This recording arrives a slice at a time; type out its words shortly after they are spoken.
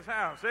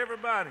House,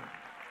 everybody.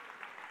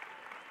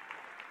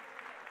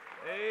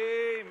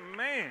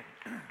 Amen.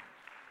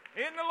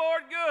 Isn't the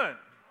Lord good?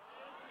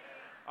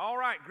 All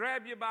right,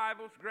 grab your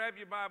Bibles.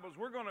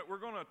 We're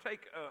gonna take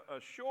a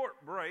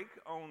short break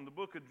on the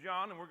book of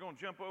John, and we're gonna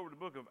jump over to the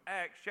book of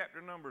Acts,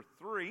 chapter number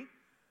 3.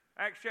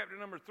 Acts chapter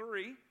number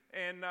 3,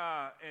 and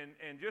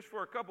just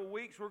for a couple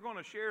weeks, we're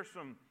gonna share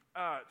some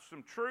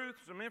truth,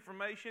 some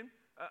information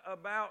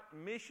about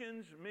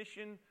mission.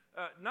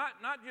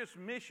 Not just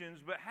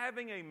missions, but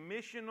having a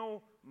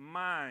missional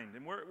mind.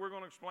 And we're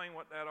going to explain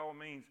what that all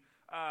means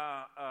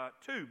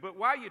too. But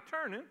while you're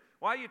turning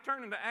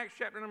to Acts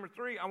chapter number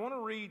 3, I want to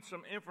read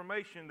some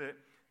information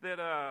that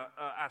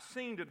I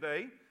seen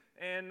today.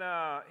 And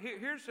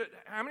here's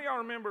how many of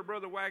y'all remember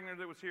Brother Wagner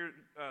that was here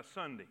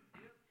Sunday?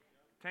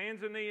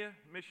 Tanzania,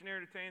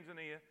 missionary to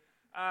Tanzania.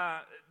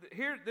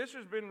 This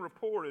has been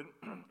reported.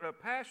 A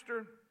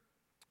pastor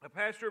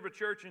of a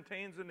church in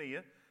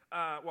Tanzania,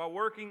 while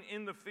working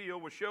in the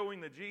field, was showing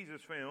the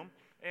Jesus film,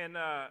 and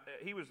a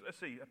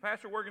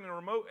pastor working in a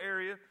remote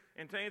area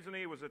in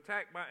Tanzania was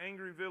attacked by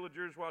angry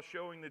villagers while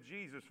showing the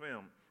Jesus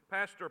film.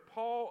 Pastor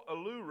Paul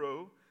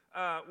Aluro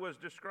was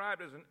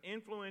described as an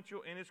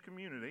influential in his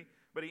community,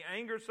 but he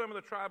angered some of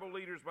the tribal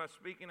leaders by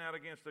speaking out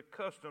against the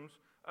customs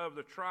of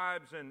the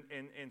tribes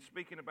and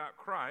speaking about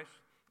Christ.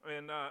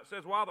 And it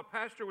says, while the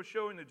pastor was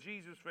showing the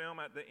Jesus film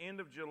at the end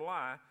of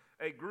July,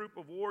 a group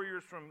of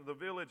warriors from the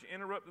village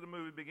interrupted the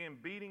movie, began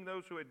beating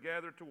those who had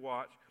gathered to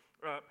watch.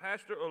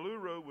 Pastor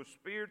Aluro was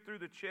speared through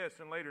the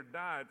chest and later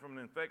died from an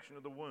infection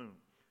of the wound.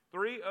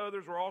 3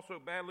 others were also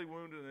badly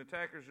wounded, and the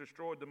attackers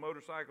destroyed the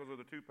motorcycles of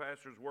the 2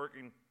 pastors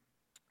working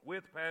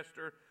with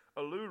Pastor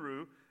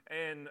Aluro.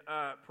 And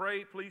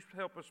please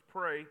help us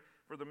pray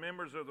for the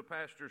members of the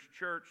pastor's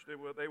church that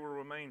they will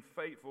remain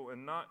faithful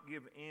and not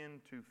give in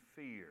to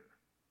fear.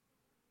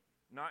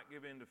 Not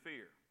give in to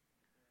fear.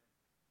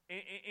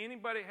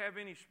 Anybody have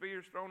any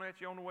spears thrown at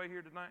you on the way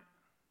here tonight?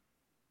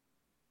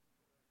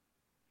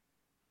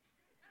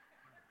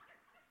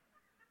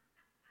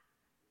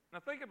 Now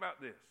think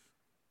about this.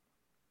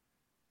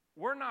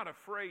 We're not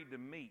afraid to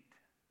meet,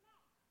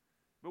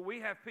 but we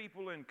have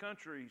people in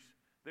countries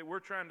that we're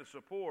trying to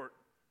support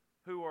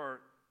who are,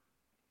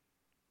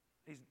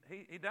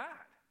 he died.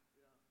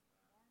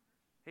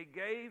 He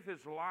gave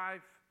his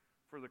life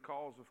for the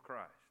cause of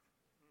Christ.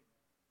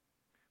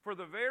 For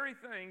the very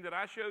thing that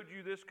I showed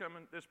you this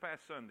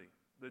past Sunday,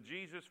 the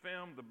Jesus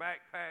film, the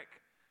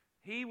backpack,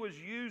 he was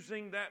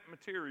using that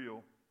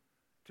material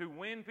to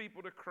win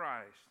people to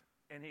Christ,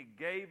 and he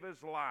gave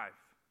his life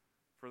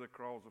for the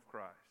cause of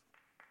Christ.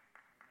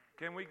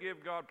 Can we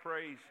give God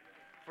praise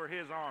for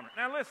his honor?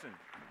 Now listen,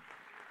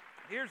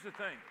 here's the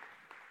thing.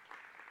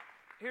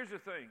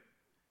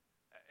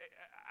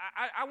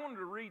 I wanted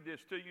to read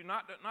this to you,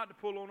 not to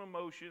pull on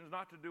emotions,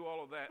 not to do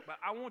all of that, but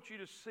I want you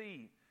to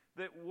see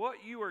that what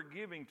you are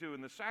giving to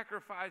and the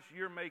sacrifice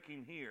you're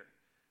making here,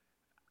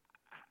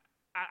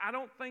 I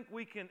don't think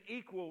we can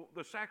equal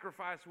the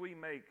sacrifice we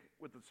make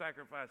with the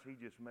sacrifice he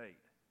just made.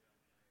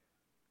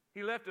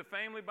 He left a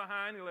family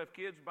behind. He left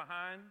kids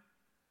behind.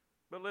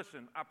 But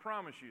listen, I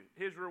promise you,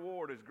 his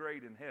reward is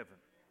great in heaven.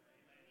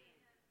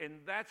 And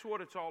that's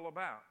what it's all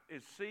about,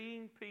 is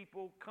seeing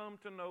people come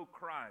to know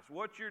Christ.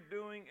 What you're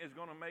doing is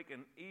going to make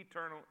an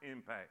eternal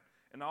impact.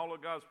 And all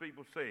of God's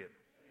people say it.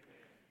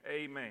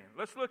 Amen.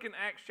 Let's look in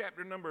Acts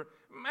chapter number.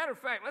 Matter of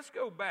fact, let's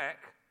go back.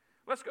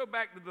 Let's go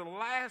back to the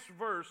last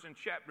verse in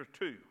chapter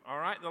 2. All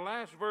right, the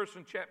last verse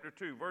in chapter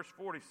 2, verse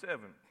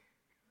 47.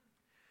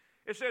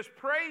 It says,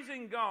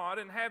 praising God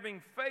and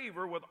having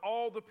favor with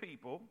all the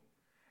people,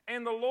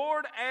 and the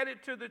Lord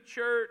added to the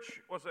church,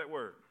 what's that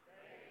word?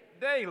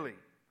 Daily.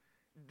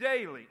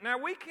 Now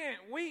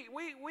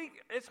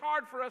it's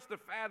hard for us to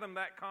fathom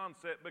that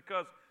concept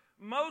because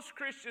most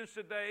Christians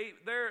today,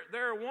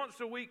 they're a once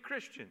a week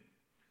Christian.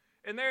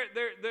 And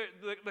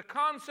the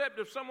concept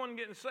of someone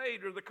getting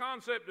saved, or the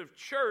concept of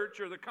church,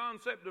 or the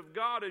concept of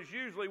God is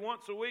usually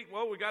once a week.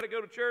 Well, we got to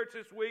go to church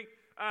this week.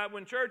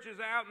 When church is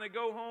out and they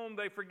go home,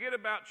 they forget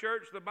about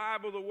church, the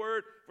Bible, the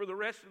Word for the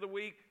rest of the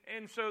week.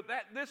 And so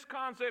this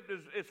concept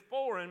is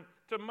foreign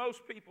to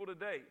most people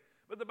today.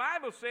 But the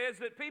Bible says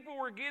that people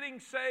were getting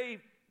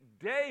saved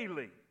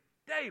daily.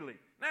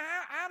 Now,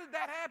 how did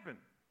that happen?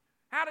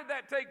 How did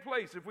that take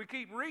place? If we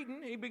keep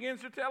reading, he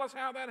begins to tell us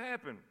how that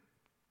happened.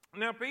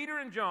 Now, Peter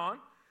and John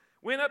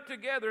went up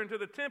together into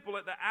the temple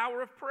at the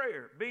hour of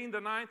prayer, being the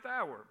 9th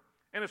hour.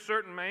 And a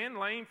certain man,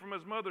 lame from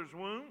his mother's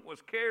womb,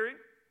 was carried,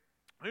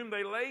 whom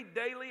they laid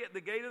daily at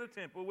the gate of the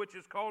temple, which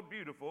is called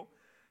Beautiful,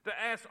 to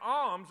ask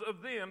alms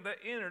of them that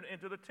entered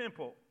into the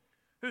temple,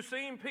 who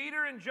seeing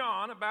Peter and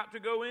John about to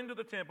go into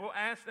the temple,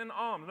 asked an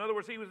alms. In other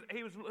words, he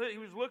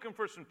was looking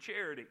for some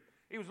charity.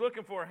 He was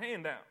looking for a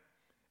handout.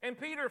 And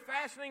Peter,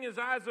 fastening his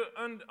eyes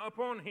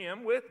upon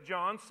him with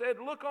John, said,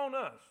 look on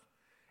us.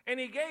 And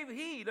he gave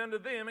heed unto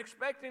them,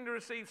 expecting to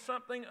receive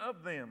something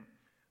of them.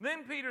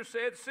 Then Peter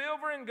said,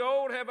 silver and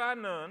gold have I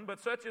none,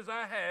 but such as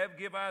I have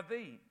give I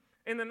thee.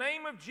 In the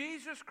name of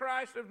Jesus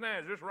Christ of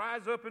Nazareth,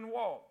 rise up and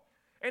walk.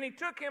 And he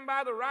took him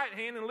by the right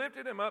hand and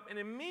lifted him up, and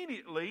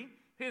immediately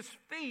his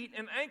feet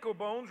and ankle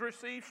bones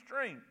received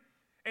strength.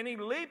 And he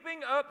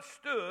leaping up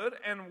stood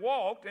and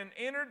walked and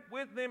entered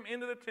with them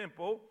into the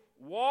temple,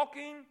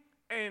 walking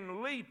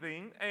and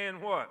leaping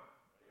and what?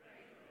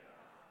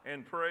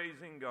 And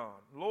praising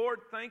God. Lord,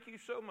 thank you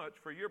so much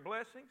for your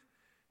blessings.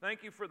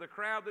 Thank you for the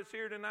crowd that's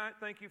here tonight.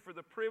 Thank you for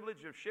the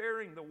privilege of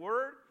sharing the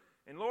word.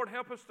 And Lord,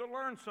 help us to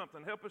learn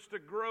something. Help us to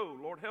grow.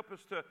 Lord, help us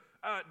to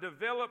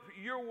develop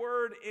your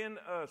word in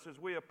us as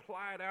we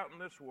apply it out in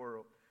this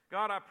world.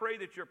 God, I pray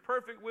that your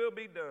perfect will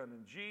be done.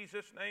 In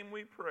Jesus' name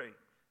we pray.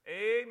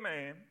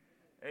 Amen.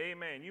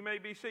 Amen. You may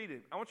be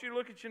seated. I want you to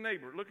look at your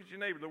neighbor. Look at your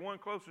neighbor, the one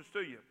closest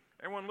to you.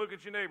 Everyone look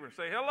at your neighbor and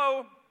say,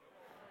 hello.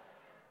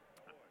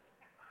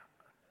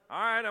 All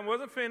right, I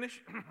wasn't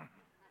finished.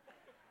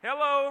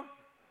 Hello.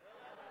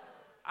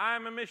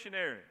 I'm a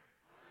missionary.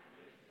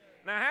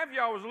 Now, half of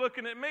y'all was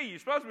looking at me. You're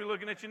supposed to be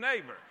looking at your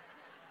neighbor.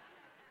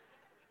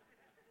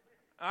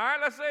 All right,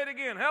 let's say it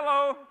again.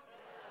 Hello.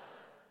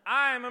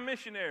 I am a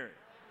missionary.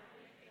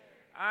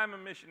 I'm a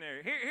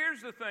missionary.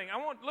 Here's the thing.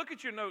 Look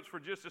at your notes for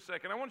just a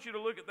second. I want you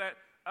to look at that.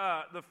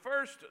 The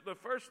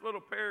first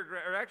little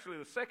paragraph, or actually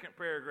the second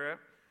paragraph,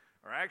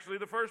 or actually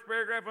the first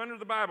paragraph under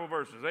the Bible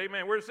verses.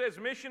 Amen. Where it says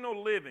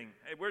missional living.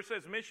 Where it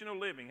says missional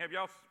living. Have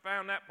y'all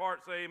found that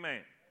part? Say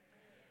amen.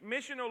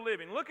 Missional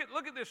living. Look at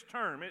this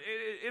term.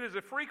 It is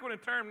a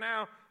frequent term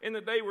now in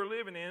the day we're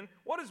living in.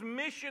 What does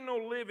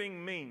missional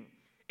living mean?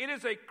 It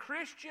is a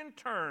Christian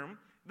term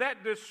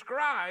that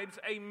describes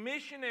a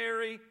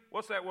missionary,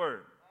 what's that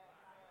word?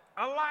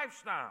 A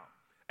lifestyle.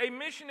 A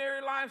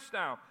missionary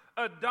lifestyle.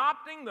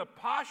 Adopting the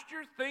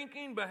posture,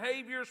 thinking,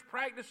 behaviors,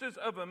 practices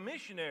of a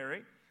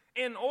missionary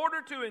in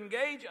order to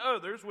engage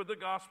others with the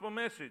gospel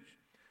message.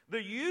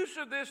 The use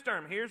of this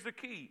term, here's the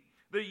key.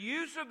 The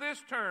use of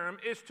this term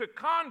is to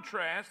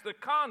contrast the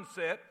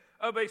concept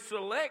of a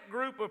select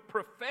group of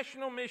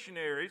professional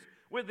missionaries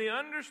with the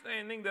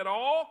understanding that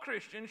all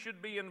Christians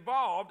should be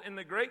involved in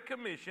the Great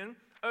Commission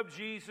of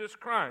Jesus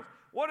Christ.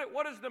 What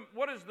is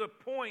the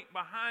point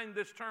behind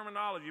this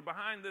terminology,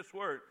 behind this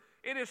word?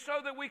 It is so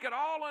that we could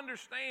all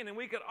understand and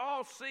we could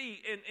all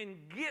see and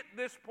get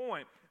this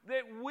point,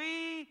 that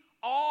we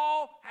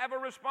all have a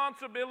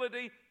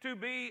responsibility to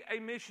be a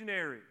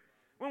missionary.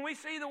 When we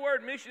see the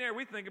word missionary,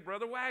 we think of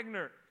Brother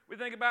Wagner. We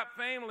think about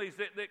families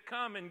that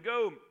come and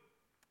go.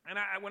 And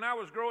when I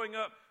was growing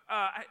up,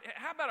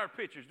 how about our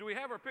pictures? Do we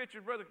have our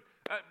pictures? Brother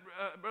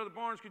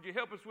Barnes, could you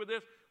help us with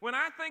this? When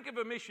I think of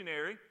a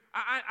missionary,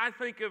 I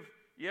think of,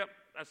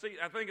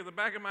 I think of the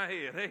back of my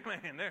head.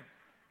 Amen. There.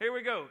 Here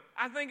we go.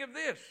 I think of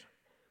this,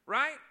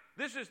 right?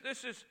 This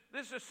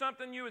is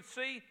something you would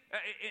see.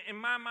 In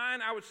my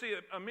mind, I would see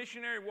a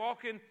missionary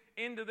walking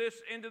into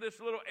this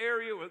little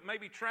area with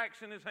maybe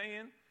tracts in his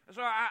hand.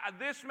 So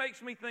this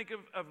makes me think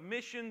of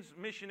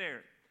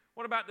missionary.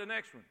 What about the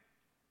next one?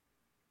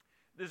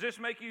 Does this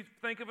make you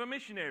think of a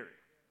missionary?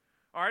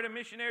 All right, a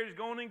missionary is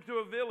going into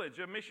a village.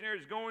 A missionary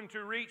is going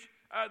to reach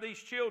these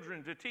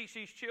children, to teach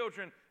these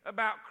children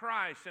about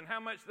Christ and how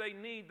much they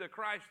need the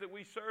Christ that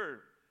we serve.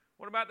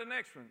 What about the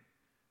next one?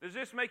 Does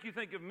this make you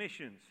think of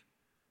missions?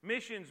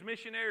 Missions,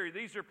 missionary,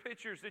 these are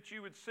pictures that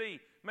you would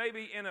see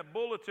maybe in a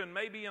bulletin,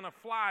 maybe in a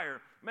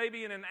flyer,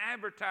 maybe in an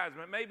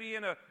advertisement, maybe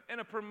in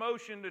a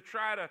promotion to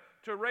try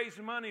to raise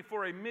money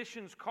for a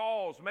missions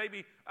cause,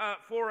 maybe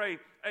for a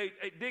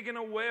digging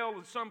a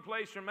well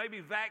someplace, or maybe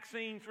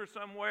vaccines for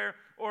somewhere,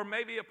 or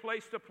maybe a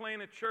place to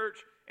plant a church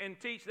and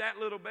teach that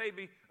little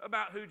baby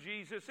about who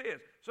Jesus is.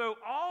 So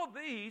all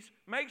these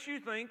makes you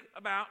think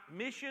about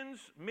missions,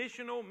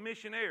 missional,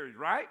 missionaries,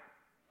 right?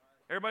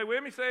 Everybody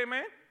with me? Say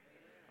amen.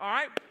 All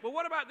right, but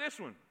what about this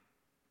one?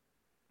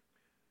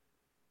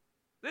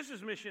 This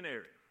is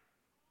missionary.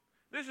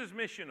 This is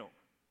missional.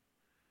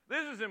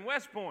 This is in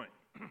West Point.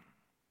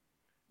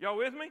 Y'all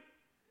with me?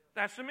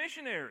 That's a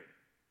missionary.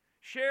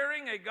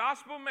 Sharing a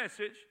gospel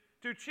message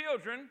to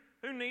children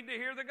who need to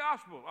hear the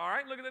gospel. All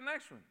right, look at the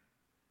next one.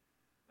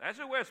 That's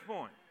at West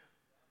Point.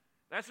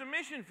 That's a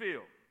mission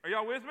field. Are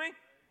y'all with me?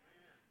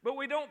 But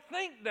we don't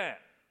think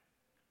that.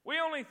 We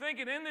only think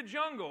it in the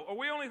jungle, or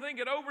we only think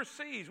it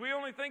overseas. We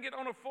only think it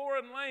on a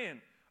foreign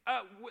land.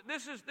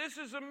 This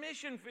is a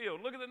mission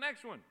field. Look at the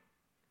next one.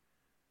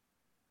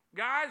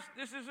 Guys,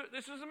 this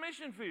is a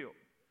mission field.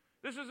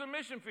 This is a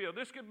mission field.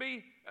 This could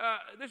be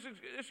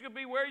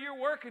where you're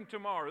working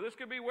tomorrow. This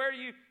could be where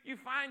you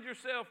find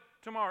yourself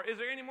tomorrow. Is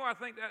there any more? I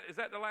think is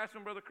that the last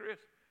one, Brother Chris?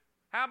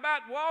 How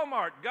about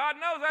Walmart? God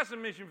knows that's a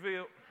mission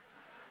field.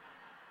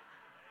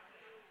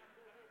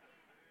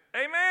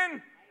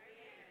 Amen.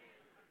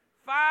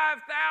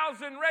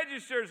 5,000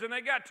 registers and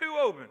they got 2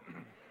 open.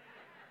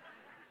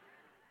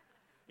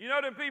 You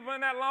know them people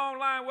in that long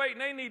line waiting,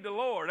 they need the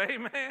Lord.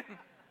 Amen.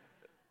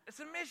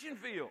 It's a mission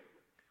field.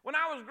 When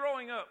I was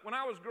growing up,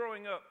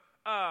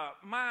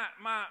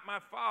 my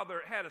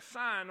father had a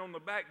sign on the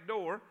back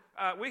door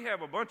we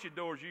have a bunch of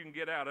doors you can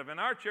get out of. In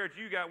our church,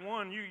 you got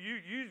one,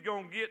 you're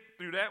going to get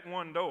through that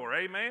one door,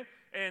 amen?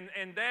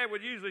 And Dad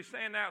would usually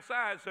stand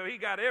outside, so he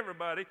got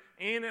everybody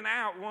in and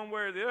out one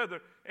way or the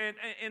other.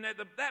 And at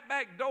that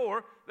back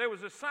door, there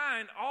was a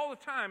sign all the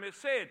time. It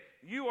said,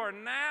 "You are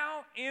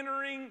now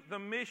entering the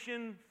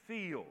mission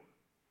field."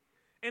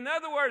 In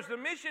other words, the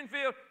mission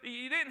field,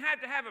 you didn't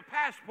have to have a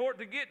passport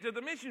to get to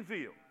the mission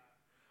field.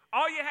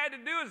 All you had to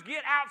do is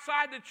get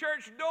outside the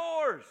church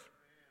doors.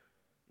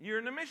 You're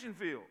in the mission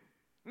field.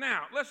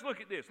 Now, let's look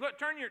at this. Look,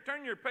 turn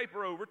your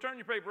paper over. Turn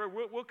your paper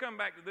over. We'll come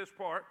back to this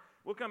part.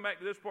 We'll come back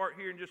to this part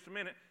here in just a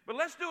minute. But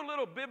let's do a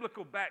little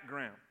biblical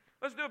background.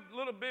 Let's do a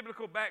little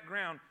biblical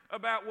background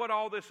about what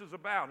all this is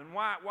about and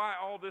why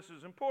all this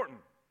is important.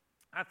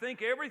 I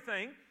think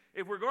everything,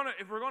 if we're going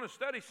to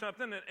study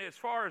something as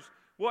far as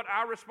what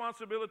our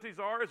responsibilities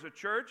are as a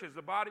church, as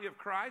the body of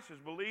Christ, as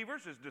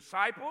believers, as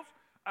disciples,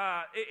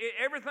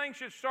 everything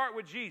should start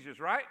with Jesus,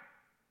 right?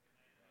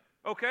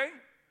 Okay?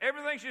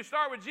 Everything should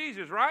start with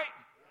Jesus, right?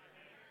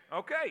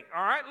 Okay,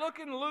 all right. Look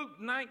in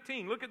Luke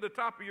 19. Look at the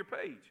top of your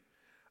page.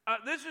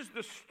 This is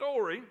the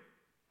story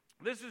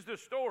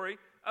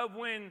of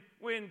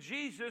when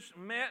Jesus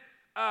met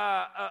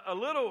a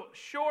little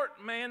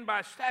short man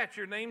by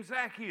stature named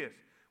Zacchaeus.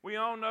 We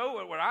all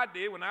know what I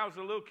did when I was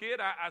a little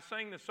kid. I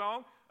sang the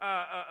song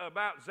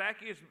about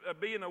Zacchaeus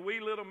being a wee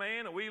little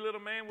man. A wee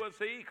little man was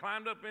he. He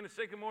climbed up in a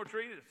sycamore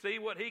tree to see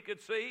what he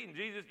could see. And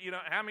Jesus,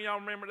 how many of y'all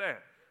remember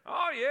that?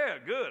 Oh, yeah,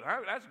 good.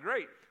 That's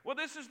great. Well,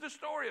 this is the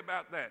story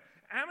about that.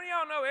 How many of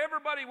y'all know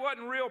everybody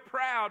wasn't real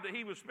proud that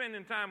he was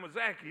spending time with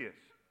Zacchaeus?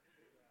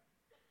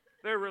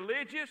 They're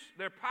religious,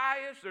 they're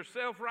pious, they're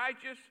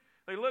self-righteous.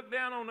 They look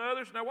down on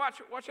others. Now watch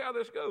how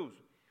this goes.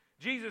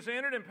 Jesus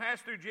entered and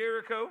passed through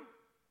Jericho.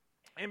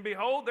 And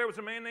behold, there was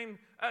a man named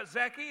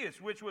Zacchaeus,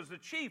 which was the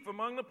chief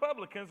among the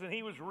publicans, and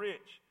he was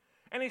rich.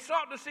 And he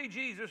sought to see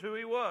Jesus, who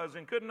he was,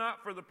 and could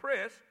not for the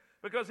press,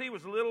 because he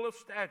was little of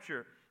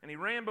stature. And he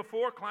ran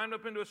before, climbed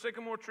up into a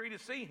sycamore tree to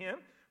see him,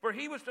 for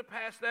he was to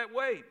pass that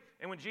way.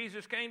 And when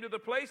Jesus came to the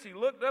place, he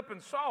looked up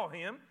and saw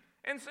him,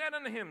 and said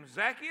unto him,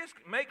 Zacchaeus,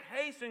 make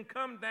haste and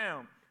come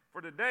down,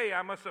 for today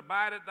I must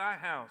abide at thy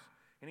house.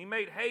 And he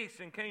made haste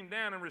and came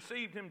down and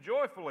received him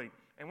joyfully.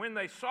 And when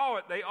they saw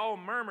it, they all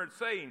murmured,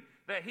 saying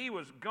that he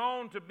was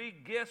gone to be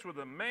guest with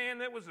a man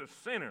that was a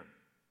sinner.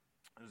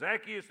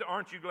 Zacchaeus,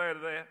 aren't you glad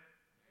of that?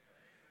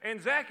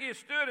 And Zacchaeus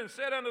stood and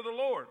said unto the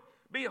Lord,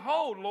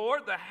 Behold,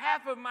 Lord, the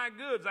half of my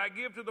goods I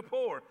give to the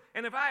poor.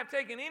 And if I have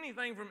taken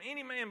anything from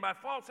any man by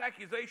false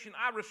accusation,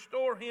 I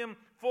restore him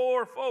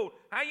fourfold.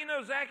 How you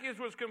know Zacchaeus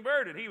was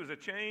converted? He was a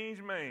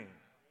changed man.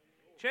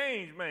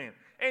 Changed man.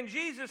 And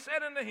Jesus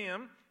said unto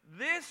him,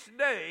 This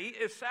day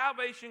is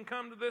salvation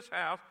come to this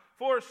house,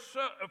 for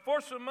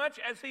so much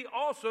as he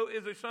also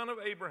is a son of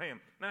Abraham.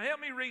 Now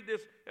help me read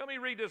this. Help me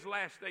read this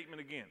last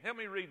statement again. Help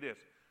me read this.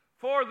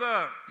 For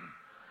the...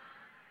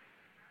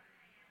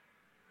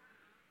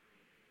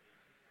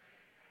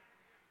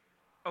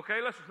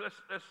 Okay,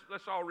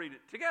 let's all read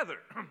it together.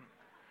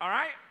 All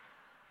right?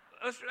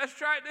 Let's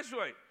try it this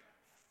way.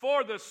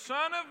 For the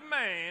Son of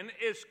Man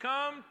is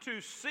come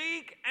to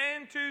seek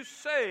and to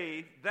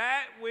save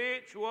that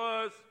which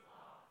was...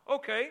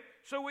 Okay,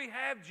 so we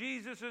have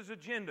Jesus'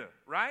 agenda,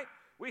 right?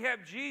 We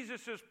have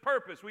Jesus'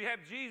 purpose. We have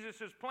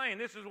Jesus' plan.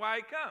 This is why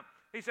he come.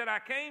 He said, I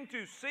came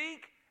to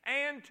seek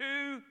and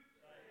to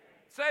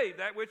save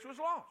that which was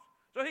lost.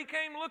 So he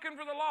came looking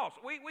for the lost.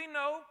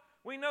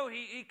 We know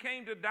he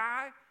came to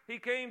die. He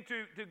came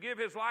to give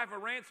his life a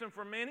ransom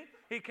for many.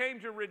 He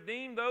came to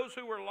redeem those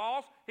who were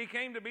lost. He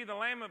came to be the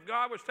Lamb of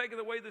God, which taketh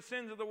away the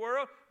sins of the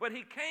world. But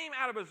he came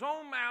out of his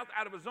own mouth,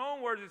 out of his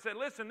own words, and said,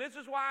 listen, this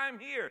is why I'm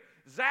here.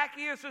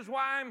 Zacchaeus is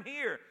why I'm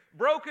here.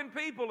 Broken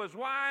people is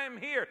why I'm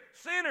here.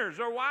 Sinners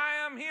are why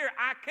I'm here.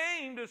 I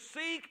came to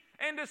seek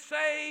and to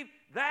save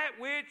that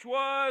which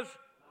was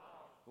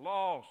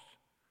lost.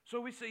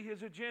 So we see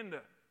his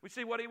agenda. We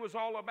see what he was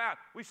all about.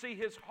 We see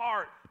his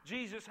heart.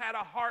 Jesus had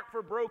a heart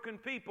for broken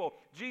people.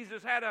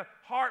 Jesus had a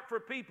heart for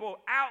people,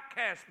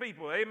 outcast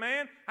people.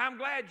 Amen? I'm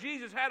glad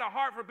Jesus had a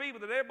heart for people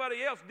that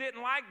everybody else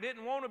didn't like,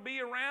 didn't want to be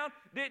around,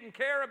 didn't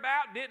care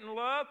about, didn't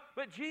love,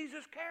 but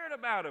Jesus cared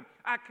about them.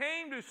 I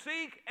came to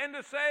seek and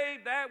to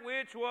save that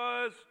which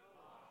was...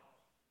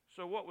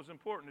 So what was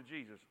important to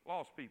Jesus?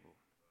 Lost people.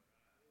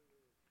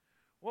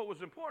 What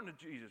was important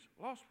to Jesus?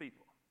 Lost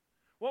people.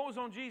 What was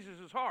on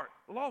Jesus' heart?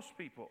 Lost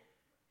people.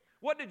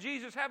 What did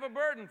Jesus have a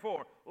burden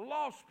for?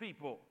 Lost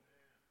people.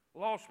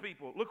 Lost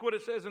people. Look what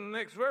it says in the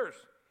next verse.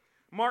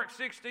 Mark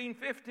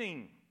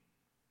 16:15.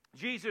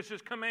 Jesus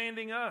is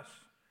commanding us.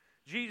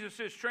 Jesus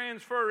is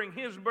transferring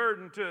his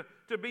burden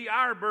to be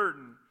our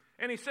burden.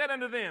 And he said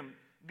unto them,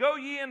 Go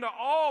ye into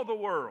all the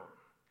world.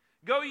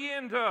 Go ye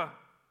into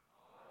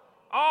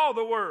all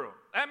the world.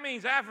 That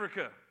means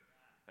Africa.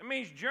 That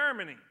means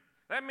Germany.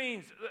 That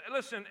means,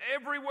 listen,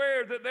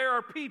 everywhere that there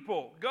are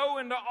people, go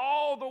into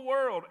all the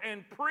world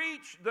and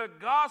preach the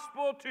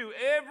gospel to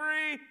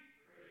every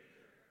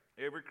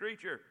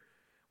creature.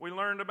 We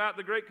learned about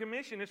the Great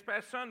Commission this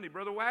past Sunday,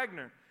 Brother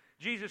Wagner.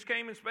 Jesus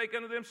came and spake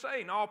unto them,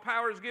 saying, All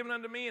power is given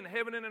unto me in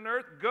heaven and in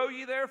earth. Go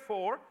ye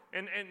therefore.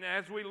 And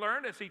as we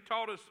learned, as he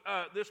taught us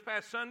this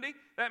past Sunday,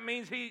 that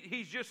means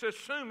he's just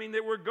assuming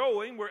that we're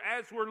going,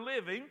 as we're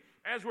living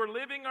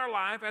our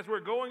life, as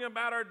we're going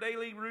about our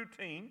daily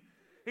routine.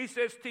 He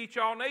says, teach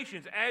all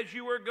nations as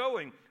you are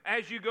going,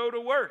 as you go to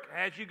work,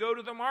 as you go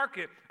to the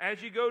market,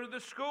 as you go to the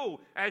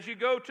school, as you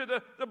go to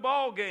the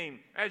ball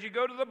game, as you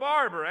go to the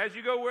barber, as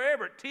you go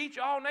wherever. Teach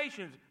all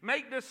nations.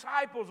 Make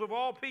disciples of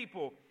all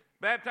people,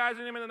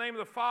 baptizing them in the name of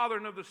the Father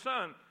and of the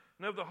Son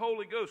and of the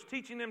Holy Ghost,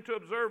 teaching them to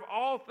observe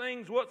all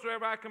things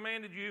whatsoever I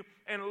commanded you,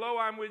 and lo,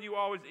 I'm with you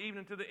always,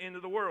 even to the end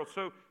of the world.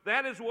 So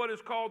that is what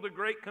is called the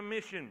Great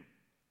Commission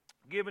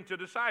given to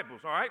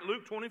disciples. All right,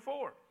 Luke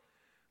 24.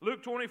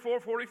 Luke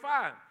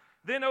 24:45.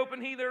 Then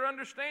opened he their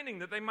understanding,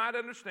 that they might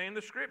understand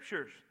the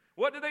Scriptures.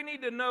 What do they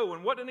need to know,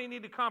 and what do they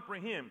need to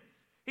comprehend?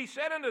 He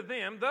said unto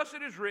them, Thus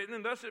it is written,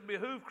 and thus it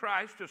behooved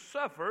Christ to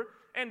suffer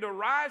and to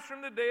rise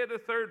from the dead the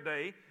third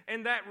day,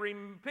 and that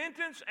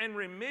repentance and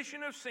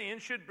remission of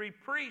sins should be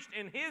preached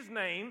in his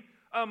name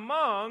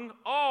among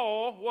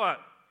all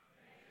what?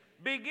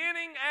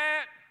 Beginning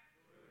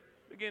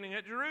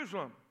at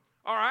Jerusalem.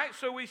 All right,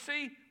 so we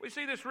see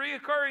this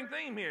reoccurring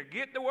theme here.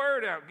 Get the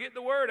word out, get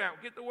the word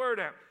out, get the word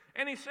out.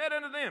 And he said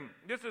unto them,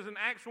 this is in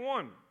Acts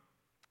 1,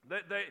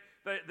 that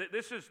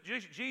this is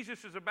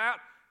Jesus is about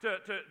to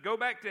go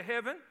back to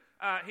heaven.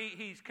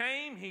 He's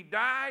came, he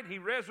died, he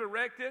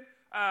resurrected.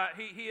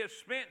 He has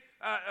spent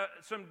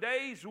some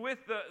days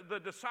with the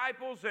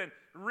disciples and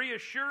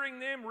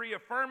reassuring them,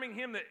 reaffirming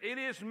him that it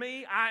is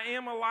me, I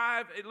am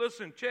alive.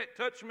 Listen,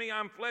 touch me,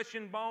 I'm flesh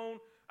and bone.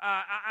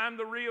 I'm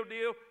the real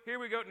deal. Here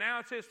we go.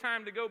 Now it's his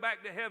time to go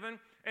back to heaven.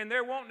 And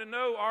they're wanting to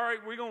know, all right,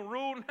 we're going to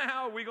rule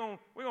now? We're going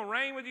to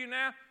reign with you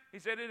now? He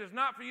said, it is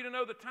not for you to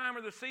know the time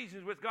or the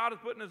seasons which God has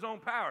put in his own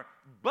power.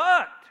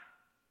 But,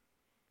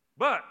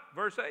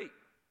 verse 8,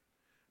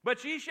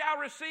 but ye shall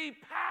receive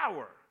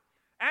power.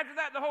 After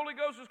that, the Holy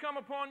Ghost has come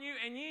upon you,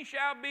 and ye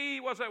shall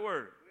be, what's that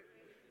word?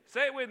 Witness.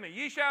 Say it with me.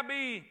 Ye shall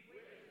be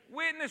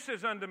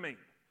witnesses unto me.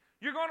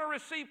 You're going to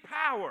receive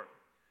power.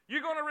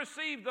 You're going to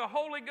receive the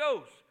Holy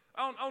Ghost.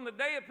 On the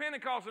day of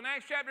Pentecost, in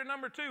Acts chapter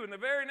number 2, in the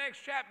very next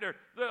chapter,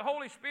 the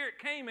Holy Spirit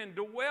came and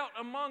dwelt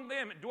among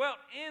them, dwelt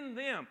in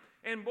them.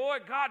 And boy,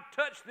 God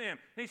touched them.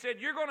 He said,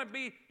 you're going to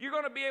be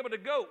able to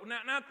go.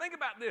 Now think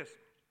about this.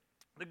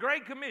 The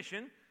Great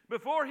Commission,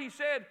 before he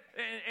said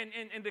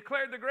and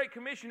declared the Great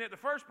Commission at the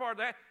first part of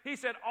that, he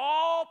said,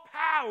 all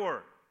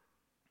power.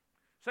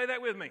 Say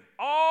that with me.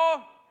 All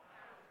power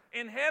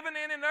in heaven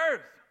and in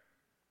earth.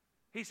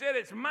 He said,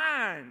 it's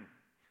mine.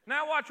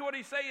 Now watch what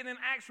he's saying in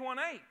Acts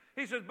 1:8.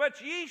 He says, but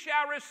ye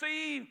shall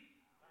receive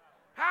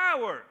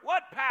power.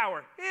 What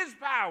power? His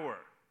power.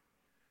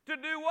 To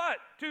do what?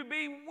 To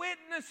be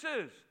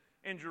witnesses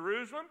in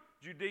Jerusalem,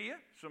 Judea,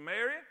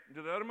 Samaria, and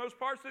to the uttermost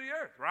parts of the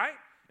earth, right?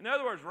 In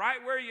other words,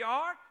 right where you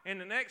are, in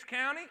the next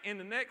county, in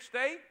the next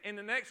state, in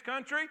the next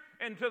country,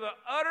 and to the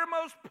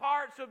uttermost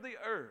parts of the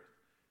earth.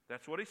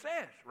 That's what he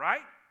says,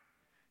 right?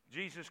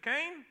 Jesus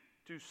came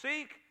to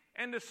seek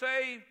and to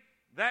save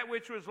that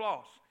which was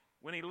lost.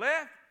 When he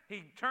left,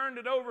 he turned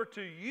it over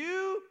to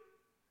you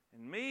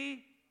and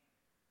me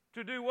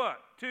to do what?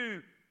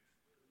 Let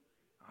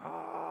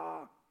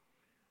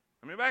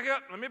me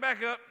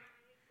back up.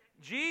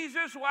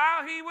 Jesus,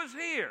 while he was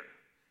here,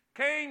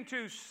 came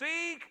to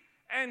seek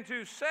and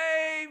to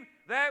save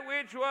that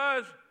which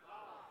was lost.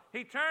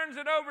 He turns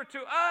it over to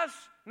us.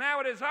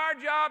 Now it is our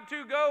job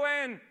to go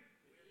and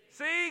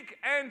seek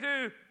and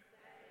to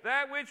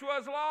that which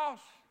was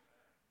lost.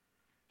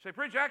 Say,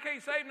 preacher, I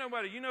can't save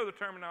nobody. You know the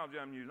terminology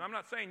I'm using. I'm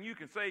not saying you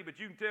can save, but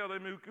you can tell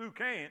them who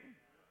can't.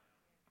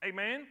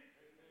 Amen?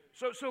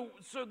 So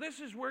this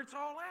is where it's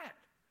all at.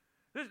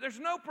 There's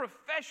no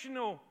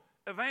professional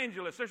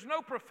evangelists. There's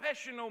no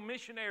professional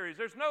missionaries.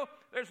 There's no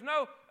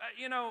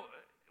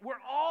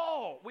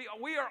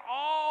we are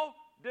all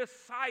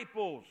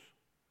disciples.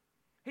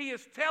 He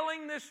is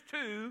telling this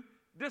to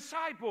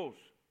disciples.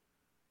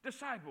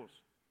 Disciples.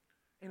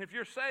 And if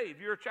you're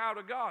saved, you're a child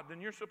of God, then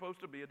you're supposed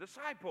to be a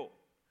disciple.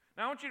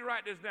 Now, I want you to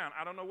write this down.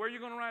 I don't know where you're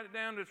going to write it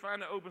down. Just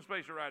find an open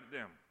space to write it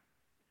down.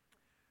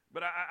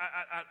 But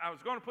I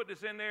was going to put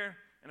this in there,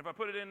 and if I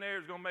put it in there,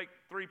 it's going to make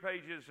 3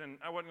 pages, and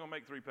I wasn't going to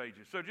make 3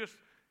 pages. So just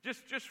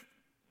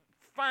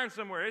find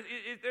somewhere.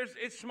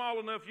 It's small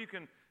enough you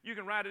can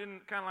write it in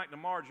kind of like the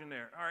margin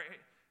there. All right.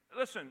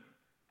 Listen,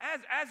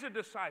 as a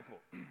disciple,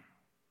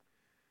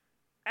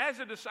 I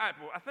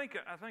think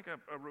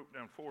I wrote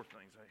down 4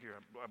 things here.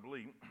 I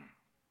believe.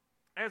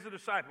 As a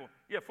disciple,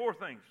 4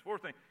 things. 4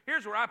 things.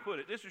 Here's where I put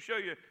it. This will show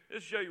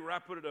you where I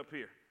put it up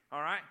here.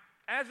 All right.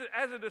 As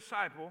a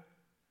disciple,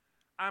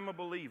 I'm a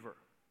believer.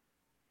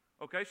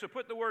 Okay, so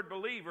put the word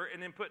believer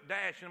and then put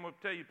dash, and I'm going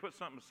to tell you to put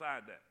something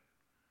beside that.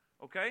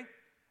 Okay?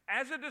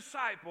 As a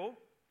disciple,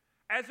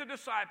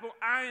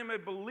 I am a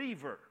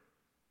believer.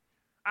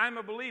 I'm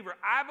a believer.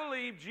 I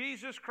believe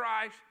Jesus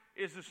Christ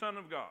is the Son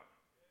of God.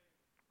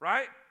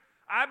 Right?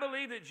 I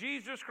believe that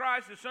Jesus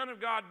Christ, the Son of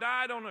God,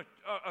 died on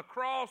a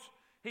cross.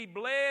 He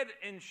bled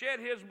and shed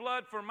his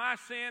blood for my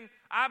sin.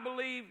 I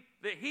believe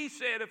that he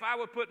said if I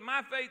would put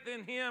my faith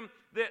in him,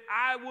 that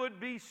I would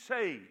be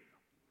saved.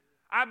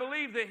 I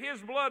believe that his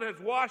blood has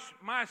washed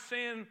my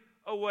sin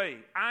away.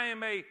 I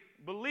am a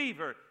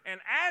believer. And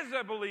as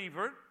a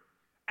believer,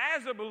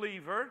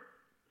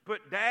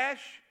 put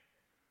dash,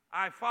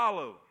 I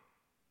follow.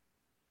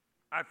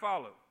 I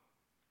follow.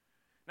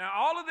 Now,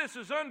 all of this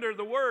is under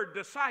the word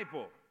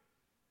disciple.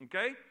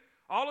 Okay?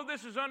 All of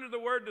this is under the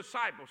word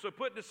disciple. So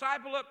put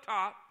disciple up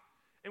top.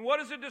 And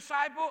what is a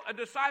disciple? A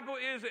disciple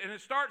is, and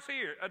it starts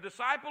here, a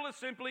disciple is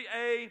simply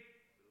a,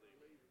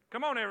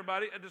 come on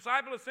everybody, a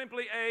disciple is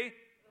simply a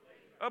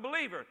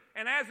believer.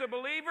 And as a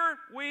believer,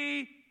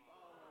 we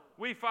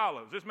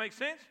follow. Does this make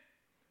sense?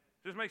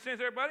 Does this make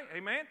sense, everybody?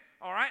 Amen?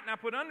 All right, now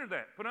put under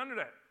that.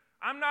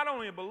 I'm not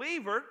only a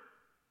believer,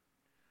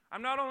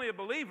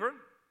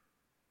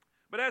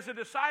 but as a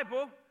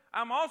disciple,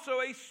 I'm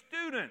also a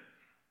student.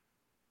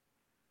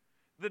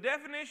 The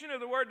definition of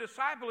the word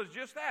disciple is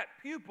just that,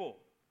 pupil,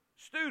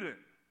 student,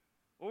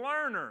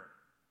 learner,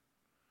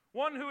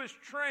 one who is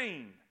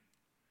trained.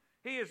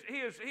 He is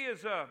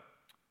a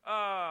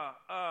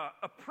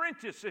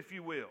apprentice, if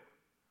you will.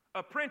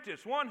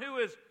 Apprentice, one who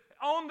is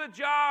on the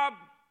job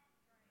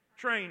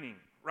training,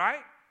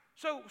 right?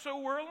 So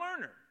we're a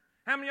learner.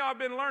 How many of y'all have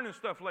been learning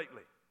stuff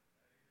lately?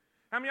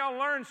 How many of y'all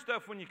learn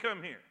stuff when you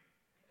come here?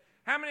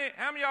 How many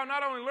of y'all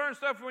not only learn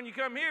stuff when you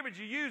come here, but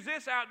you use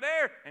this out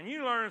there and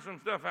you learn some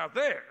stuff out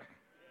there?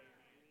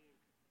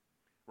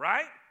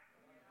 Right?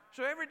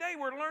 So every day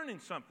we're learning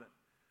something.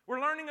 We're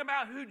learning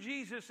about who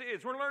Jesus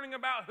is. We're learning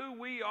about who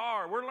we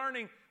are. We're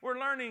learning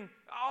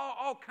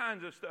all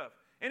kinds of stuff.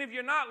 And if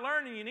you're not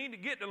learning, you need to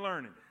get to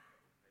learning.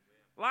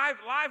 Life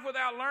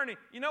without learning.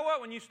 You know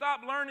what? When you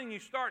stop learning, you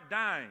start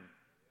dying.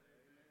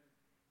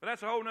 But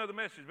that's a whole nother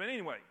message. But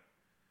anyway,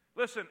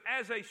 listen,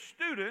 as a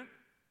student,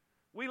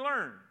 we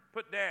learn.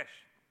 Put dash.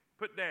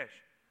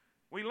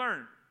 We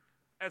learn.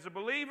 As a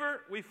believer,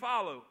 we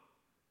follow.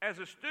 As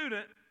a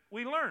student,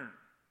 we learn.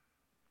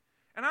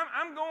 And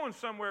I'm going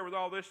somewhere with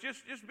all this.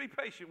 Just be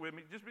patient with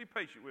me. Just be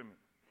patient with me.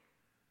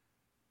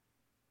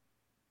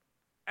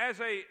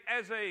 As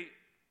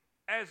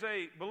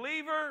a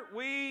believer,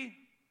 we,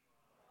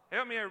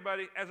 help me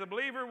everybody, as a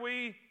believer,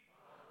 we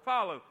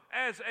follow.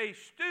 As a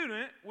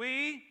student,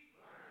 we,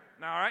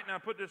 now all right, now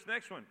put this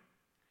next one.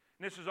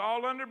 And this is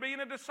all under being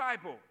a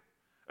disciple.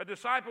 A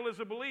disciple is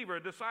a believer.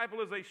 A disciple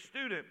is a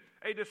student.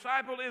 A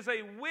disciple is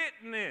a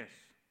witness.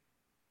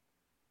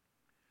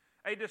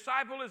 A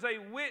disciple is a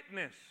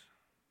witness.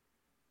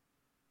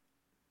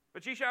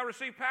 But ye shall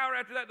receive power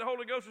after that the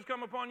Holy Ghost has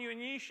come upon you, and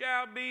ye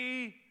shall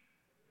be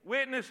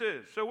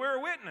witnesses. So we're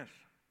a witness.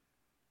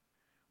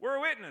 We're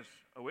a witness.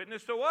 A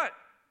witness to what?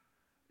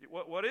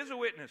 What is a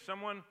witness?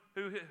 Someone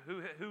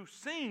who's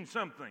seen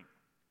something.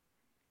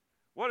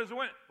 What is a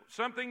witness?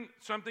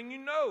 Something you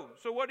know.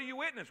 So what do you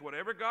witness?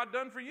 Whatever God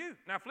done for you.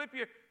 Now flip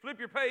your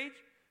page.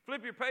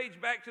 Flip your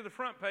page back to the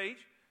front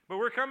page. But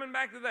we're coming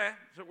back to that.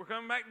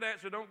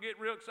 So don't get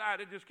real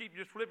excited. Just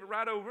flip it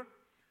right over.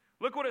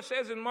 Look what it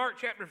says in Mark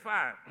chapter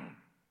 5.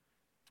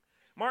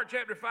 Mark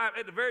chapter 5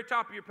 at the very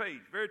top of your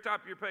page. Very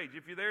top of your page.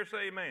 If you're there,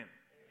 say amen. Amen.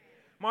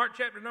 Mark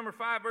chapter number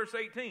 5, verse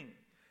 18.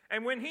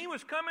 And when he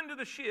was coming to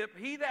the ship,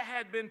 he that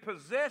had been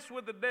possessed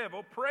with the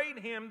devil prayed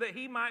him that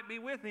he might be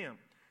with him.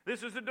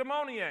 This is the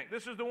demoniac.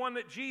 This is the one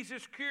that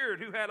Jesus cured,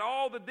 who had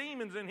all the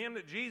demons in him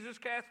that Jesus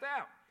cast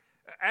out.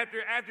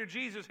 After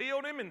Jesus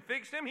healed him and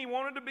fixed him, he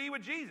wanted to be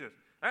with Jesus.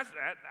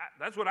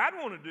 That's what I'd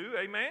want to do,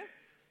 amen?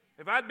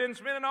 If I'd been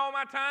spending all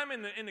my time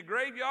in the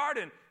graveyard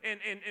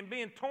and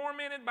being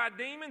tormented by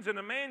demons, and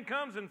a man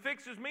comes and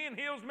fixes me and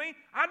heals me,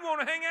 I'd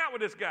want to hang out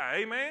with this guy,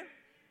 amen?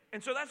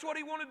 And so that's what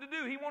he wanted to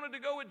do. He wanted to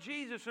go with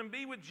Jesus and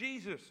be with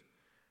Jesus.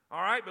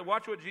 All right, but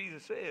watch what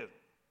Jesus says.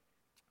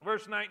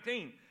 Verse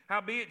 19,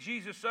 howbeit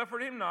Jesus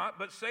suffered him not,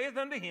 but saith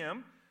unto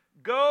him,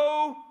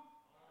 Go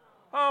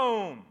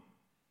home.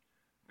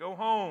 Go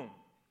home.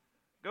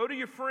 Go to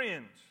your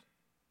friends.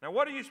 Now,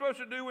 what are you supposed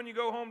to do when you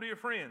go home to your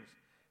friends?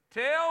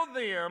 Tell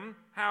them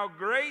how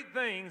great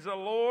things the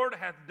Lord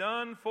hath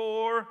done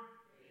for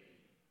thee.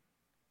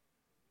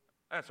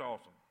 That's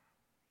awesome.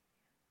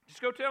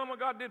 Just go tell them what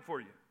God did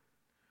for you.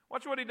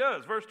 Watch what he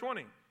does. Verse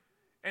 20.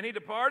 And he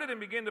departed and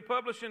began to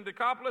publish in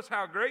Decapolis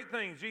how great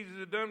things Jesus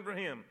had done for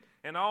him.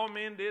 And all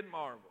men did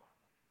marvel.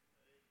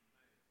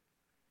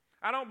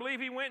 I don't believe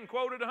he went and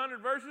quoted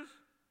 100 verses.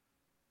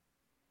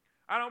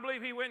 I don't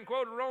believe he went and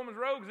quoted Romans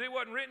Road because it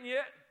wasn't written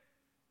yet.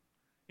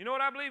 You know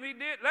what I believe he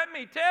did? Let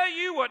me tell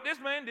you what this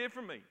man did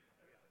for me.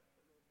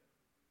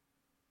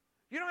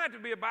 You don't have to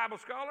be a Bible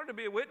scholar to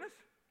be a witness.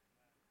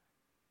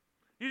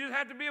 You just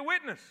have to be a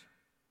witness.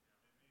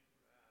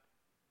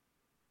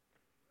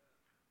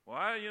 Well,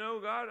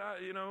 God,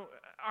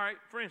 all right,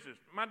 for instance,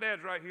 my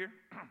dad's right here.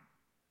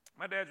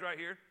 My dad's right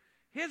here.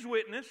 His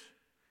witness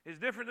is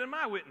different than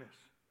my witness.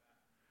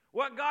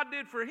 What God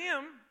did for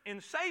him in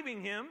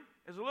saving him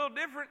is a little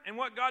different than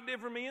what God did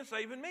for me in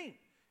saving me.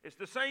 It's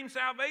the same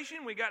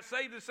salvation. We got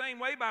saved the same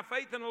way by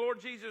faith in the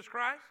Lord Jesus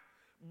Christ.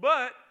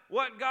 But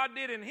what God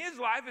did in his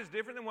life is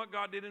different than what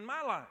God did in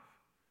my life.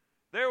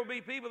 There will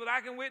be people that I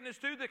can witness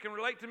to that can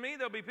relate to me.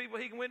 There'll be people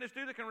he can witness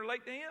to that can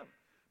relate to him.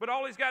 But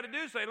all he's got to do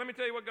is say, let me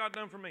tell you what God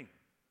done for me.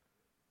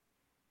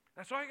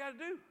 That's all you got to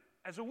do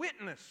as a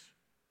witness.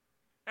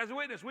 As a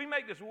witness, we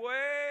make this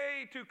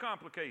way too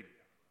complicated.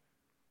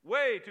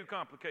 Way too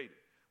complicated.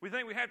 We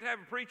think we have to have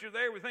a preacher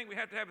there. We think we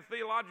have to have a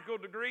theological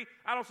degree.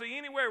 I don't see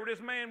anywhere where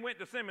this man went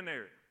to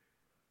seminary.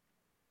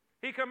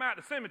 He come out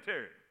to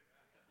cemetery.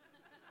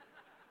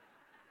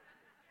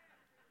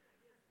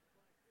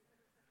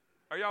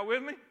 Are y'all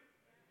with me?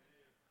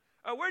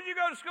 Where'd you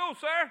go to school,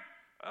 sir?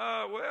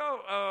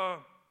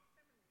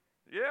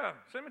 Yeah,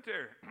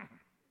 cemetery.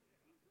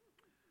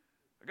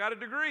 I got a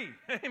degree.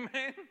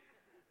 Amen.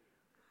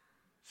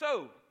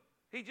 So,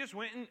 he just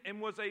went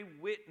and was a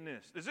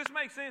witness. Does this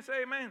make sense?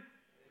 Say amen.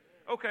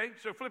 Okay,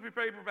 so flip your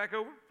paper back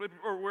over,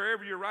 or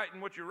wherever you're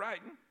writing what you're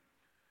writing.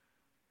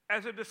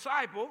 As a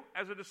disciple,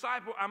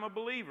 I'm a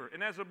believer.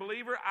 And as a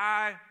believer,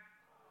 I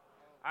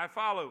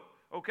follow.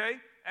 Okay?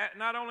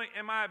 Not only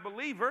am I a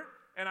believer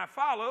and I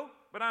follow,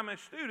 but I'm a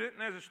student.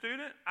 And as a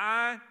student,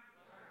 I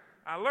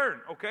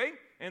learn. Okay?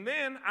 And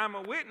then I'm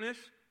a witness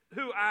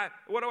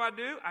what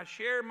do? I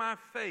share my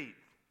faith.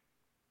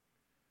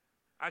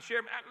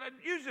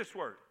 Use this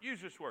word.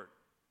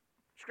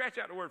 Scratch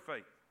out the word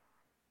faith.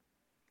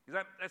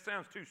 Because that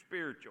sounds too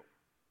spiritual.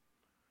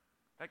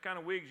 That kind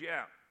of wigs you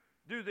out.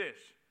 Do this.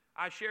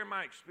 I share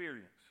my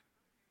experience.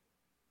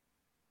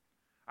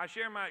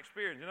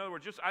 In other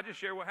words, I just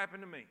share what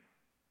happened to me.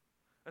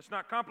 Let's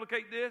not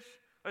complicate this.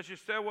 Let's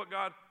just tell what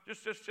God,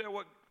 just tell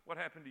what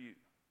happened to you.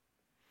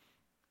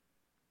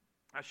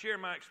 I share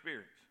my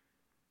experience.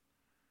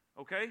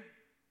 Okay?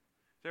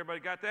 Has everybody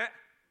got that?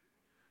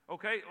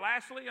 Okay,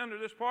 lastly, under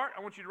this part,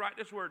 I want you to write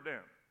this word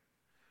down.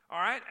 All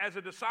right, as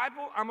a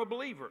disciple, I'm a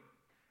believer.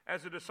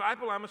 As a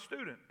disciple, I'm a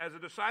student. As a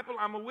disciple,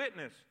 I'm a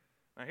witness.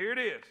 Now, here it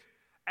is.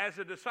 As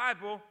a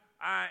disciple,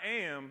 I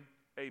am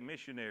a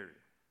missionary.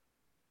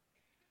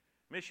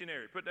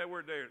 Missionary. Put that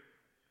word there.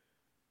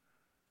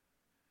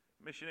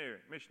 Missionary.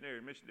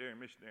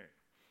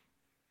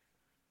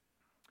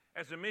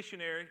 As a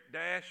missionary,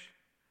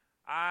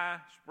 I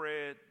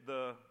spread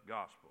the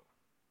gospel.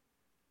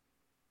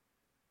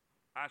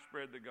 I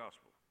spread the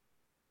gospel.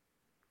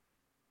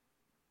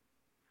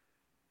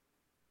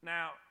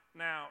 Now,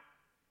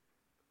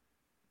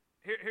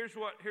 here's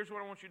what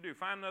I want you to do.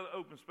 Find another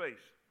open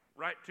space.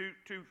 Write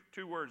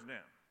two words down.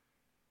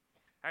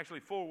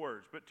 Actually, 4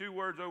 words, but 2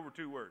 words over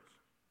 2 words.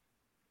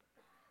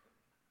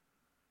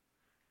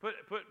 Put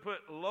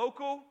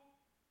local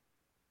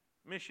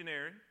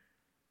missionary.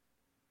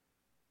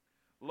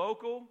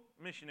 Local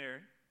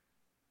missionary.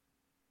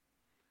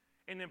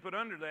 And then put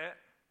under that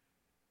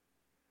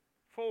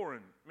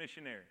foreign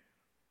missionary.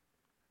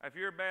 If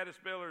you're as bad a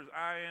speller as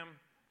I am,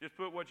 just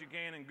put what you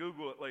can and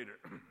Google it later.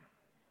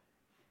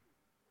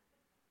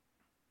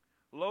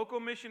 Local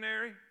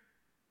missionary,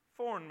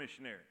 foreign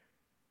missionary.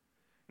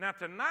 Now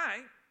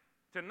tonight,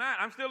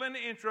 I'm still in the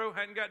intro,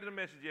 hadn't got to the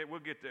message yet, we'll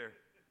get there.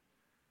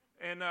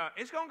 And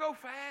it's going to go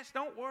fast,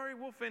 don't worry,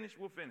 we'll finish.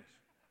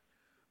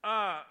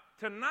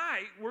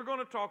 Tonight, we're going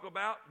to talk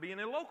about being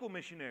a local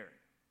missionary.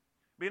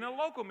 Being a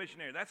local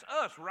missionary, that's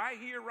us right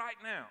here, right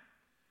now.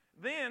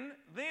 Then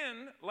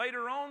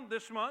later on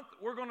this month,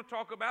 we're going to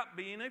talk about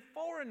being a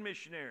foreign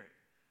missionary.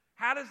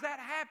 How does that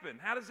happen?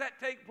 How does that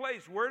take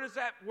place? Where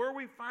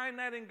we find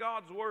that in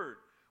God's Word?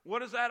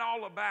 What is that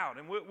all about?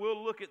 And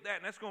we'll look at that,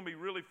 and that's going to be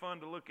really fun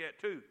to look at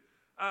too.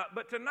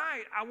 But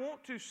tonight, I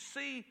want to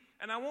see,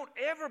 and I want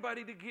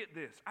everybody to get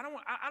this. I don't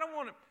want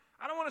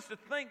us to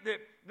think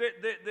that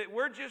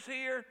we're just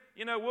here,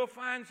 we'll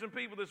find some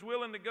people that's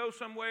willing to go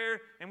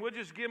somewhere and we'll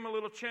just give them a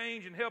little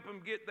change and help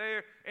them get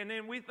there, and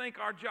then we think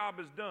our job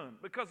is done.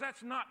 Because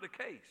that's not the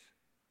case.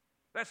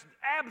 That's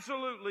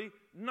absolutely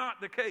not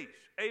the case.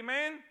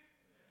 Amen?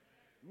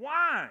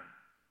 Why?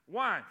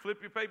 Flip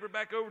your paper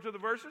back over to the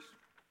verses.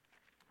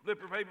 The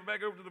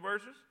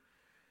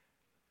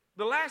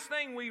last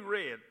thing we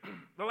read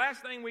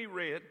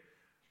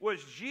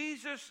was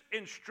Jesus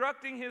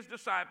instructing his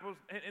disciples,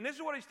 and this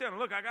is what he's telling them.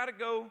 Look, I got to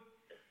go,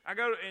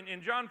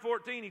 in John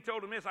 14, he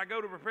told them this, I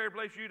go to prepare a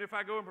place for you, and if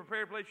I go and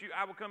prepare a place for you,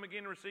 I will come again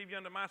and receive you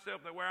unto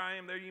myself, that where I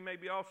am, there you may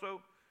be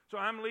also. So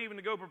I'm leaving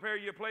to go prepare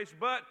you a place,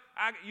 but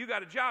you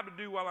got a job to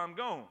do while I'm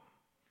gone.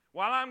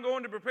 While I'm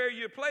going to prepare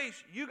you a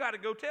place, you got to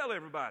go tell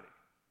everybody.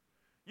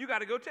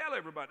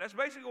 That's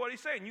basically what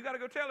he's saying. You got to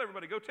go tell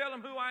everybody. Go tell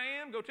them who I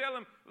am. Go tell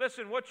them,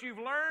 listen, what you've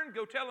learned.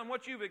 Go tell them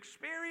what you've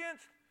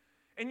experienced.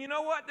 And you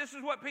know what? This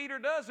is what Peter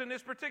does in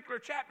this particular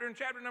chapter, in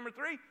chapter number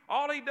 3.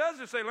 All he does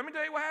is say, let me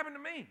tell you what happened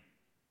to me.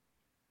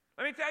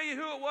 Let me tell you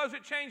who it was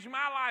that changed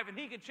my life, and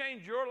he can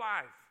change your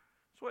life.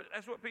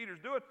 That's what Peter's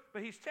doing.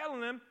 But he's telling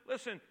them,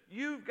 listen,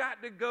 you've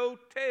got to go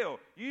tell.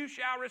 You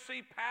shall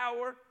receive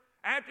power.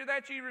 After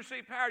that you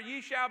receive power,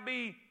 ye shall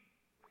be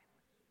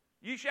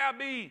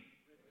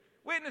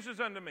witnesses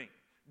unto me.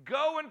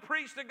 Go and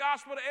preach the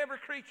gospel to every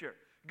creature.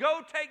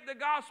 Go take the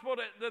gospel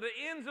to the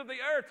ends of the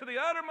earth, to the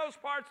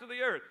uttermost parts of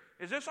the earth.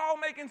 Is this all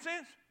making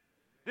sense?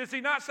 Does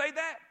he not say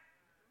that?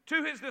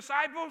 to his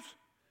disciples,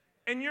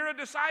 and you're a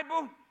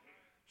disciple,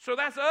 so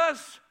that's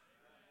us,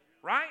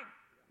 right?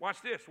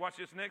 Watch this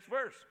next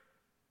verse.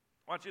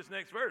 Watch this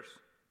next verse.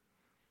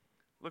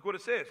 Look what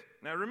it says.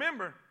 Now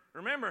remember,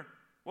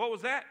 what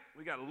was that?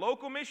 We got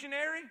local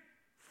missionary,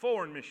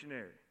 foreign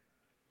missionary.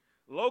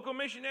 Local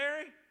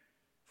missionary,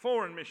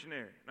 foreign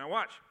missionary. Now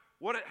watch.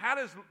 How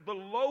does the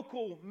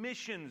local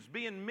missions,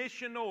 being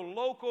missional,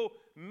 local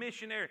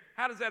missionary,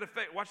 how does that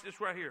affect? Watch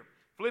this right here.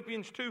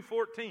 Philippians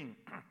 2:14.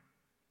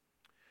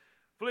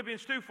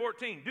 Philippians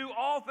 2:14. Do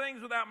all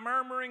things without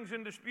murmurings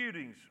and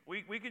disputings.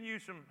 We can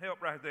use some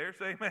help right there.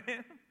 Say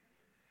amen.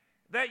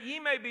 That ye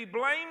may be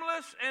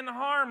blameless and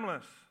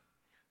harmless,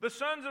 the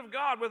sons of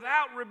God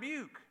without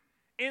rebuke,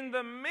 in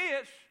the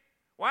midst.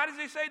 Why does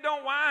he say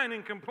don't whine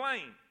and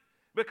complain?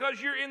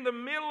 Because you're in the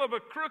middle of a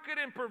crooked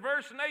and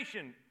perverse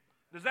nation.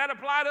 Does that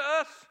apply to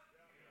us?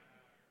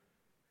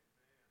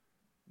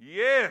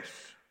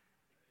 Yes.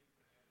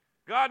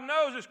 God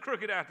knows it's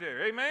crooked out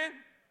there. Amen?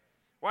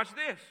 Watch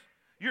this.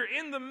 You're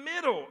in the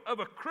middle of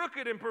a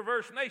crooked and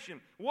perverse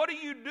nation. What are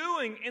you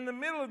doing in the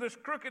middle of this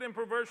crooked and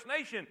perverse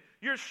nation?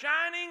 You're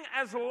shining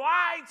as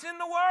lights in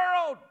the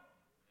world.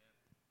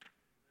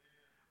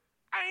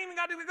 I ain't even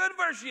got to the good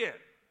verse yet.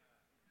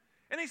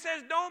 And he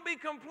says, don't be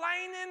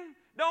complaining,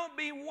 don't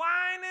be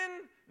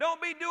whining,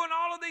 don't be doing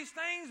all of these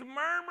things,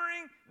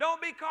 murmuring,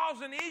 don't be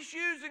causing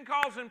issues and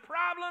causing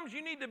problems.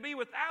 You need to be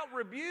without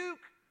rebuke.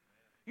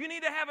 You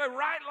need to have a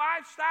right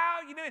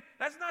lifestyle.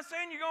 That's not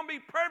saying you're going to be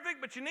perfect,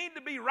 but you need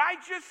to be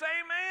righteous.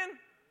 Amen?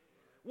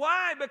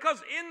 Why?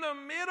 Because in the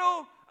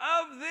middle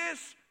of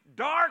this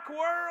dark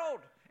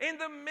world, in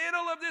the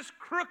middle of this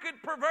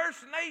crooked,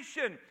 perverse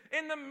nation,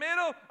 in the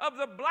middle of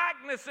the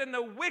blackness and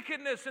the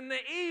wickedness and the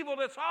evil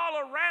that's all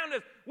around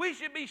us, we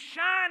should be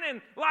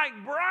shining like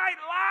bright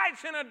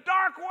lights in a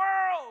dark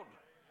world.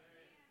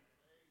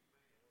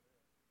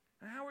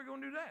 And how are we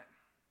going to do that?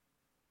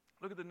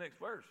 Look at the next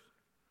verse.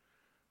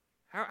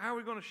 How are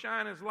we going to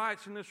shine as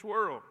lights in this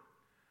world?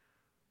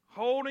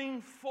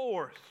 Holding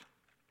forth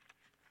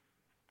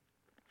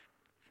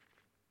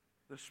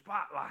the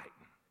spotlight.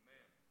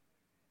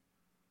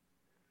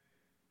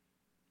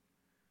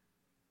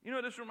 You know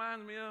what this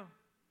reminds me of?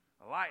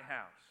 A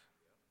lighthouse.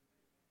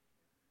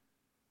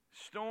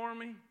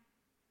 Stormy.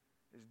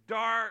 It's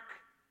dark.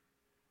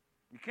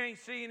 You can't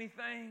see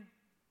anything.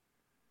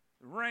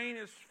 The rain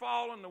is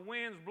falling. The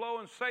wind's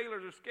blowing.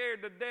 Sailors are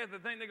scared to death. They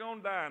think they're going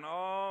to die. And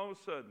all of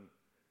a sudden,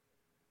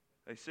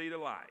 they see the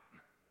light.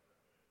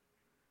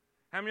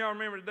 How many of y'all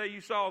remember the day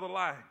you saw the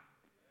light?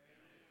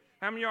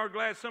 How many of y'all are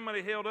glad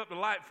somebody held up the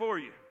light for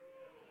you?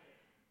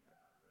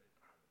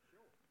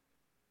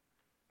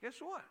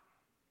 Guess what?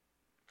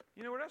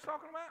 You know what that's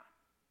talking about?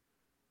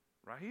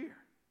 Right here.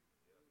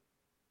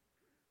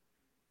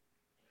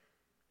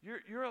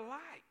 You're a light.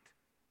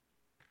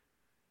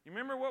 You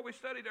remember what we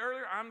studied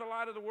earlier? I'm the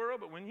light of the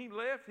world. But when he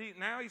left,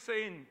 now he's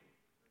saying,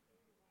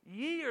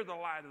 ye are the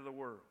light of the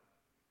world.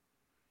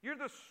 You're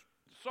the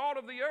salt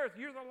of the earth.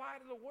 You're the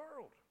light of the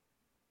world.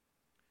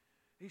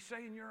 He's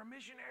saying you're a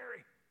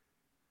missionary.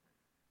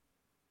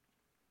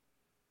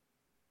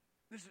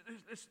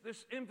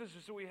 This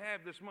emphasis that we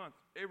have this month,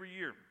 every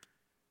year,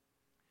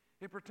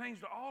 it pertains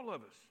to all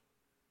of us.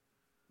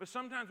 But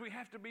sometimes we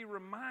have to be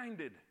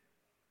reminded.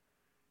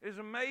 It's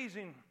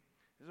amazing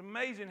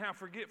how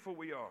forgetful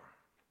we are.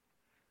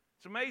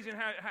 It's amazing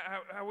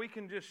how we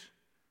can just,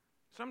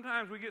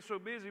 sometimes we get so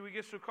busy, we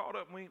get so caught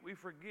up, and we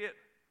forget.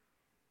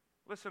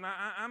 Listen,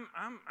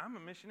 I'm a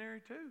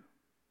missionary too.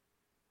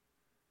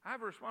 I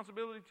have a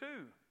responsibility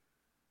too.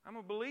 I'm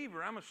a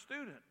believer. I'm a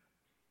student.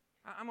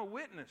 I'm a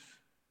witness.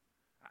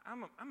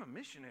 I'm a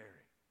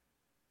missionary.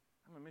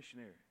 I'm a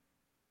missionary.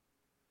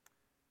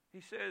 He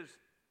says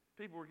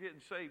people were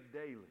getting saved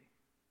daily.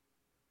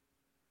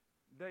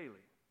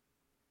 Daily.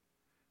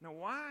 Now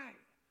why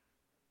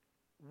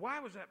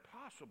was that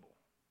possible?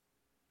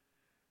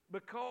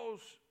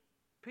 Because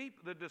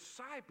the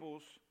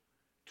disciples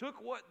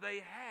took what they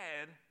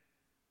had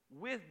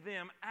with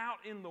them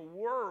out in the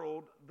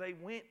world they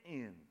went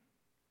in.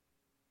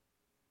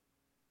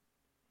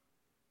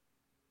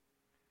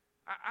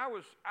 I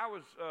was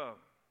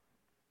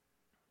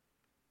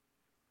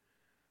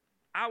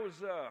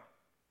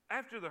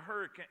after the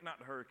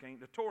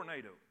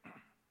tornado.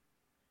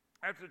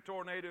 After the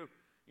tornado,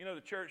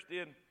 the church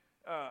did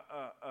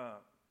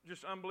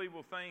just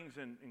unbelievable things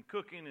and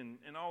cooking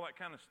and all that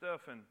kind of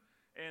stuff.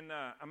 And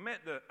I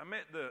met the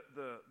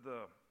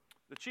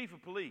chief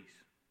of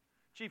police,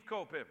 Chief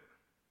Culpepper,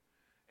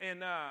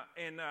 and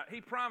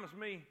he promised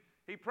me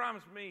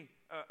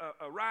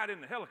a ride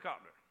in the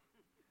helicopter.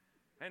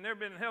 I'd never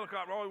been in a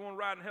helicopter. I always wanted to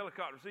ride in a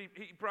helicopter. So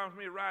he promised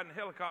me a ride in a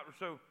helicopter.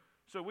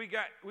 So we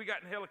got in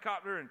the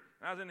helicopter, and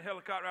I was in the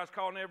helicopter. I was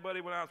calling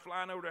everybody when I was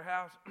flying over their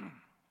house,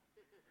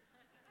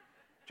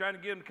 trying to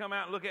get them to come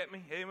out and look at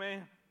me.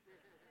 Amen.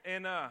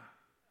 And I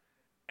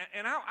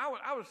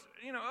was,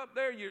 up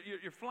there.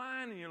 You're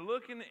flying and you're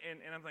looking, and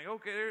I'm thinking,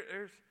 okay,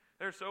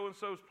 there's so and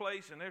so's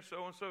place, and there's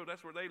so and so.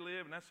 That's where they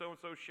live, and that's so and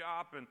so's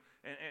shop, and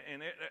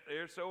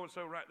there's so and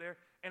so right there.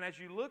 And as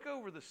you look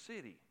over the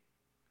city,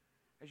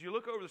 as you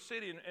look over the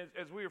city, and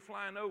as we were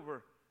flying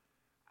over,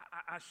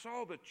 I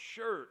saw the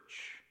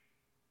church.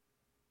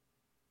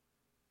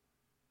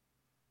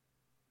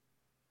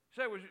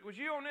 Say, was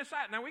you on this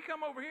side? Now, we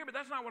come over here, but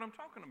that's not what I'm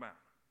talking about.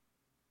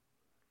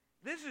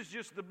 This is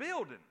just the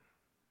building.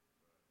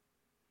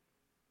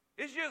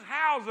 It's just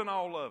housing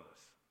all of us.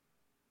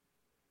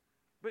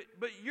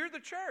 But you're the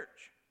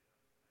church.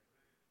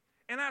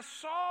 And I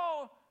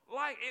saw,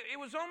 like, it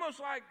was almost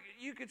like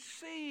you could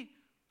see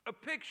a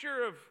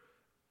picture of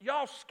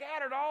y'all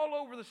scattered all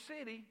over the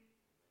city.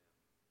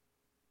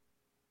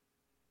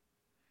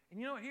 And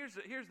you know, here's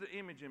the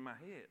image in my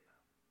head.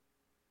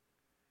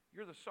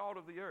 You're the salt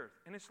of the earth.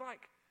 And it's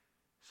like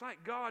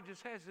God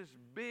just has this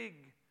big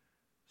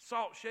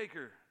salt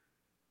shaker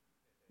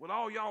with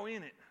all y'all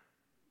in it.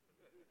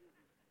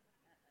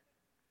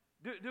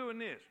 Doing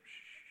this.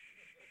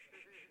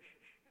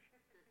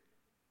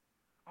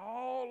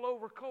 All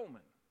over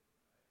Coleman.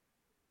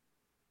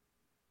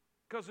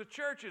 Because the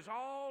church is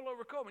all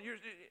over Coleman.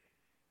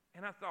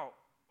 And I thought,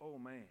 oh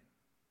man.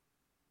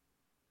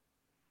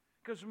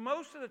 Because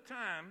most of the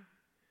time,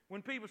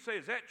 when people say,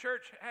 is that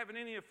church having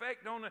any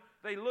effect on it?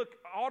 They look,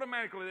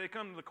 automatically they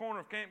come to the corner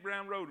of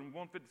Campground Road and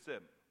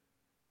 157.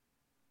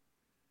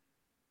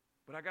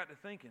 But I got to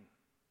thinking,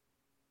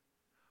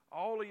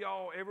 all of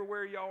y'all,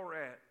 everywhere y'all are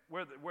at,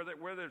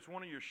 whether it's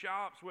one of your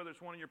shops, whether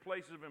it's one of your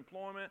places of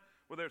employment,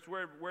 whether it's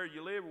where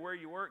you live or where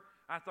you work,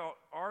 I thought,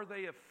 are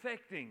they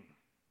affecting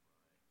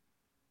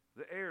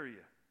the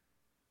area?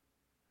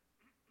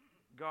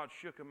 God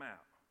shook them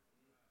out.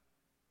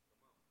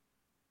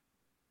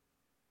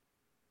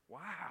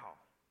 Wow.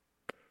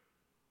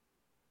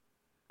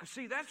 Because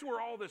see, that's where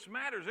all this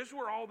matters. This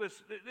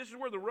is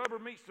where the rubber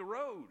meets the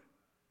road.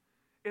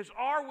 Is,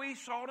 are we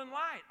salt and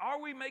light?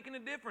 Are we making a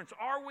difference?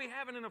 Are we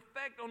having an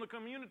effect on the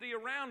community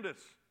around us?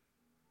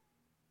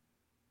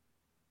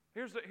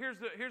 Here's a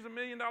 $1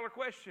 million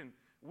question.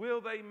 Will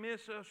they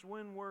miss us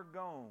when we're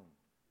gone?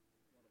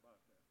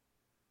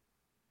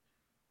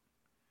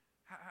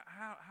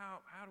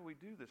 How do we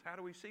do this? How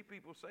do we see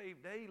people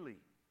saved daily?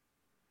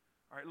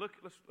 All right, look.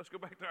 Let's go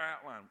back to our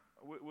outline.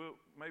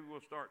 Maybe we'll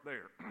start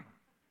there.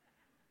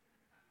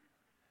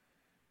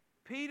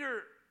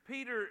 Peter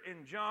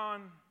and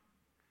John,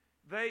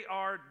 they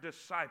are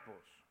disciples.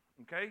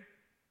 Okay,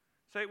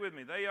 say it with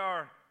me. They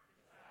are.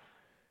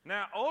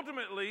 Now,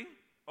 ultimately,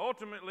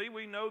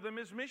 we know them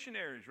as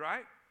missionaries,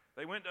 right?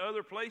 They went to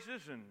other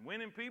places and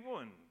winning people,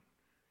 and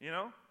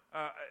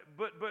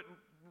but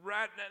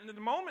right at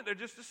the moment they're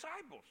just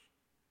disciples.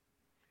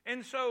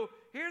 And so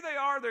here they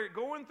are, they're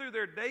going through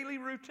their daily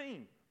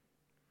routine.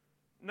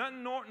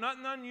 Nothing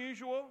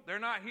unusual. They're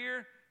not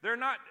here.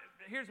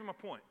 Here's my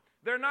point.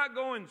 They're not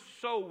going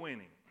soul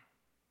winning.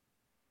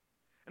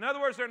 In other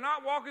words, they're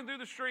not walking through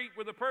the street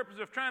with the purpose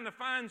of trying to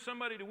find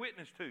somebody to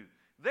witness to.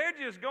 They're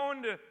just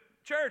going to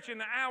church in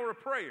the hour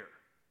of prayer.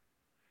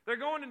 They're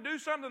going to do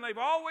something they've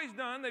always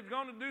done. They've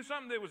gone to do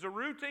something that was a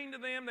routine to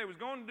them. They was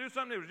going to do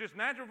something that was just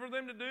natural for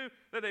them to do,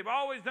 that they've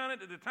always done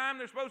it at the time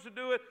they're supposed to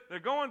do it. They're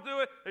going through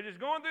it. They're just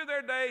going through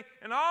their day.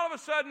 And all of a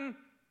sudden,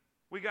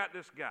 we got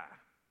this guy.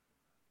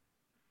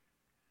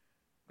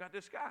 I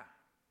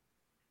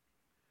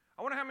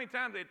wonder how many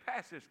times they had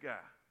passed this guy.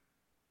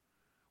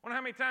 I wonder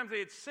how many times they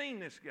had seen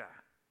this guy.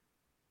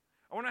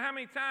 I wonder how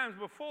many times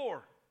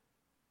before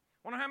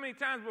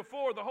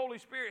the Holy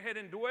Spirit had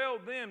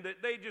indwelled them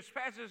that they just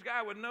passed this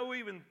guy with no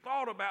even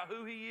thought about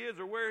who he is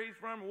or where he's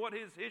from or what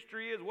his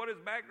history is, what his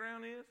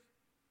background is.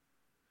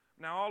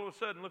 Now all of a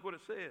sudden, look what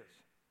it says.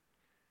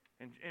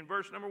 In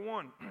verse number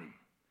 1.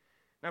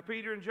 Now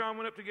Peter and John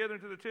went up together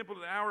into the temple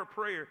at the hour of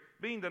prayer,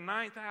 being the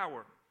 9th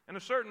hour. And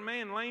a certain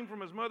man, lame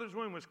from his mother's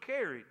womb, was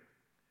carried,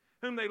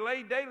 whom they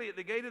laid daily at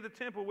the gate of the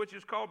temple, which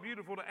is called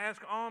Beautiful, to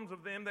ask alms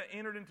of them that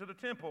entered into the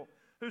temple.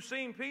 Who,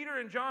 seeing Peter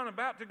and John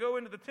about to go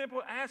into the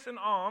temple, asked an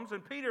alms,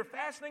 and Peter,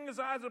 fastening his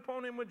eyes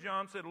upon him with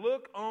John, said,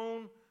 "Look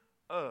on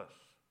us."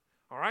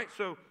 All right,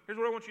 so here's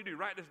what I want you to do.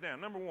 Write this down.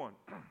 Number 1.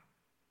 All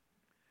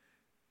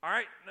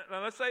right,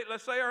 now let's say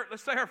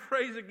our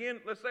phrase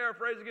again. Let's say our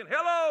phrase again.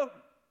 Hello.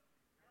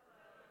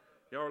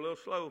 Y'all are a little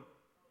slow.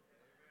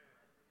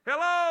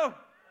 Hello.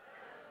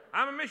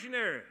 I'm a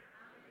missionary.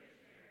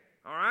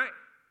 All right.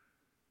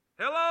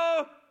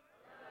 Hello.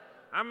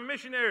 I'm a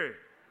missionary.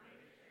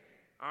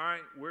 All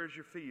right, where's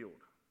your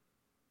field?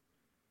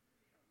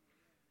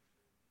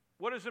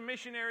 What does a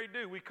missionary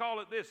do? We call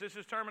it this. This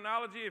is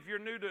terminology. If you're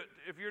new to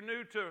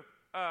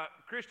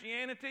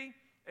Christianity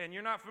and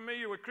you're not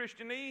familiar with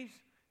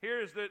Christianese,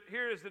 here is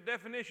the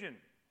definition.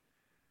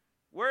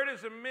 Where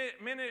does a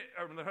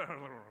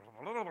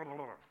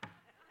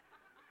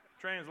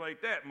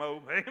translate that,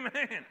 Mo?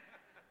 Amen.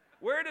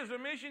 Where does a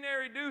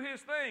missionary do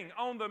his thing?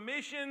 On the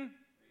mission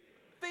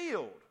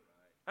field.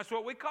 That's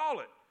what we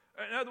call it.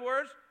 In other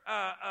words,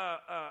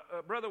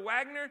 Brother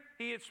Wagner,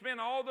 he had spent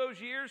all those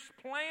years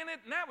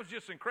planted, and that was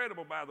just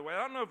incredible, by the way.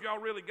 I don't know if y'all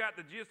really got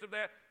the gist of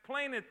that.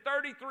 Planted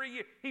 33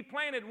 years. He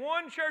planted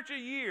one church a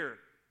year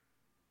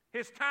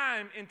his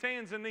time in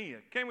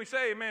Tanzania. Can we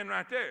say amen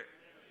right there?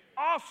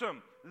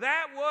 Awesome.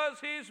 That was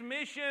his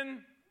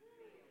mission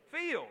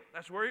field. field.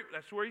 That's where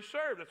he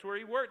served. That's where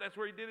he worked. That's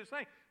where he did his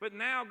thing. But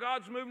now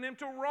God's moving him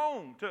to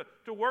Rome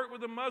to work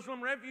with the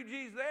Muslim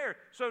refugees there.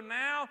 So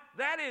now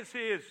that is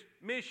his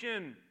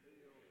mission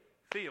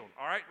field.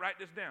 All right, write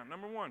this down.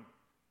 Number one,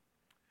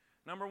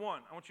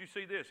 I want you to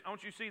see this. I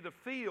want you to see the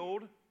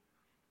field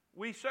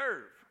we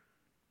serve.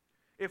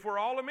 If we're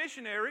all a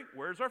missionary,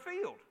 where's our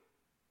field?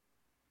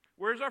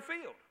 Where's our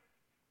field?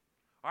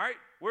 All right,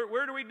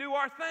 where do we do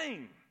our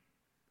thing?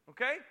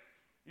 Okay?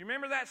 You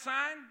remember that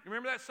sign? You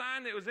remember that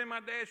sign that was in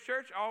my dad's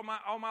church all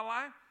my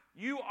life?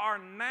 You are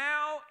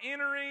now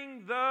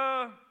entering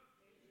the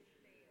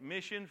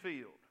mission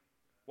field.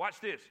 Watch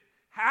this.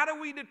 How do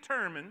we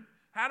determine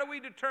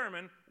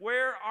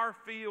where our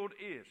field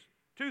is?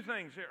 Two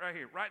things right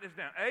here. Write this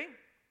down. A,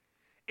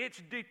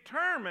 it's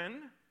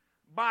determined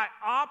by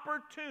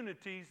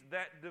opportunities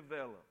that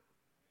develop.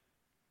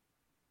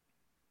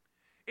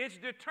 It's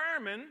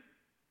determined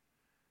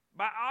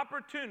by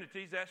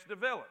opportunities that's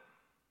developed.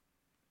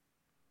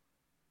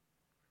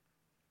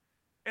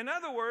 In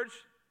other words,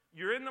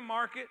 you're in the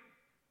market,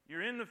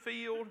 you're in the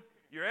field,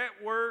 you're at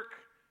work,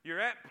 you're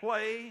at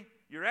play,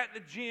 you're at the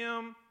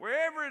gym,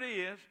 wherever it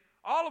is,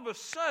 all of a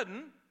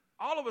sudden,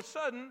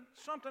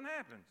 something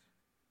happens.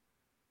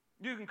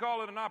 You can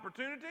call it an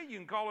opportunity, you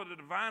can call it a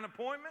divine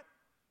appointment.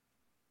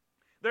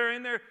 They're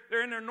in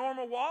their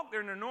normal walk,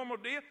 they're in their normal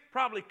deal,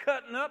 probably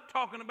cutting up,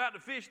 talking about the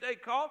fish they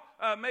caught,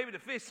 maybe the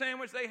fish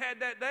sandwich they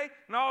had that day,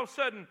 and all of a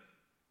sudden,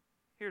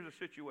 here's a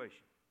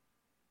situation.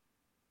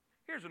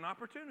 Here's an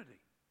opportunity.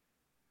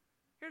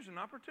 Here's an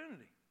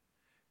opportunity.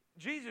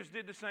 Jesus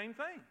did the same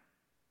thing.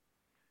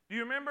 Do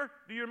you remember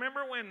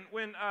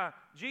when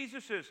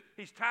Jesus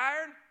he's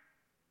tired?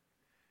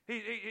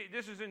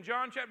 This is in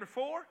John chapter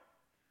 4.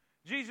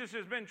 Jesus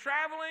has been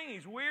traveling.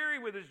 He's weary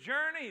with his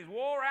journey. He's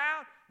wore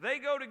out. They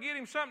go to get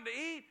him something to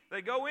eat.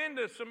 They go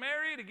into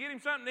Samaria to get him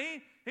something to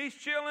eat. He's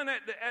chilling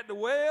at the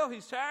well.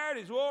 He's tired.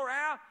 He's wore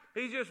out.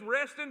 He's just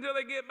resting until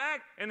they get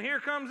back. And here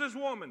comes this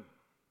woman.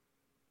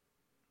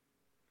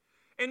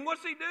 And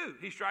what's he do?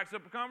 He strikes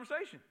up a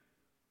conversation.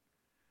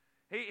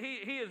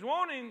 He is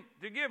wanting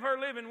to give her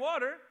living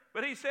water,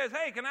 but he says,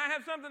 hey, can I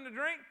have something to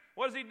drink?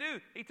 What does he do?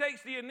 He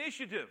takes the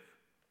initiative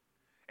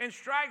and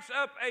strikes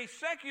up a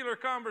secular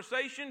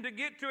conversation to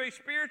get to a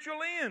spiritual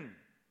end.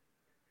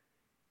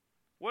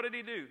 What did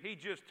he do? He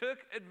just took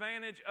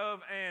advantage of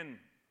an...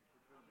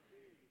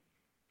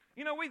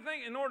 You know, we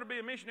think in order to be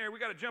a missionary, we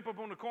got to jump up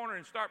on the corner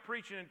and start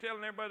preaching and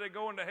telling everybody they're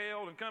going to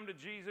hell and come to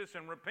Jesus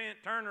and repent,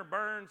 turn or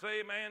burn, say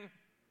amen.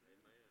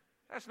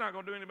 That's not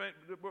going to do anything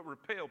but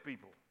repel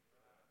people.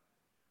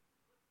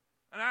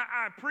 And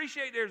I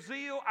appreciate their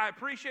zeal. I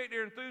appreciate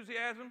their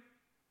enthusiasm.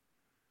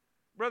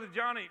 Brother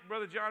Johnny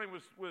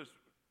was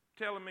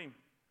telling me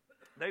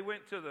they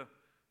went to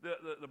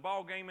the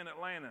ball game in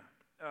Atlanta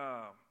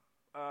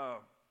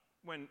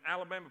when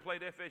Alabama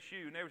played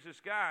FSU, and there was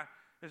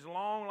this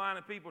long line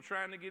of people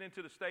trying to get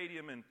into the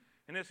stadium, and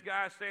this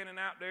guy standing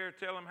out there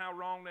telling them how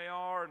wrong they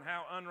are and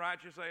how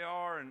unrighteous they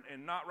are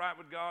and not right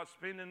with God,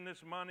 spending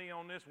this money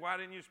on this. Why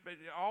didn't you spend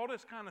all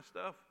this kind of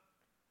stuff?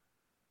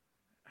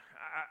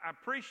 I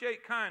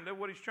appreciate kind of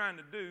what he's trying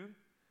to do.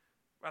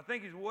 I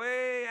think he's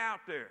way out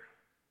there.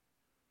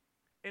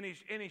 And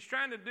he's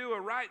trying to do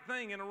a right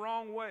thing in a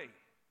wrong way.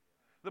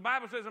 The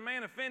Bible says a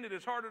man offended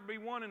is harder to be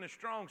won in a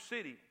strong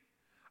city.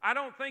 I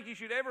don't think you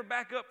should ever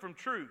back up from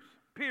truth,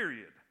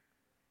 period.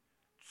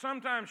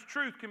 Sometimes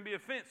truth can be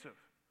offensive.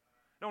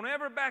 Don't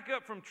ever back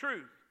up from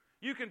truth.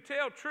 You can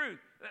tell truth.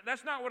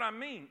 That's not what I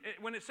mean.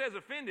 When it says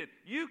offended,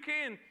 you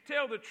can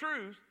tell the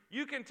truth.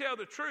 You can tell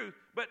the truth,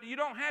 but you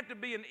don't have to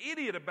be an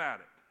idiot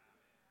about it.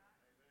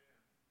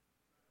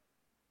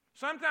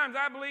 Sometimes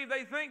I believe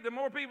they think the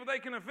more people they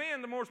can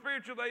offend, the more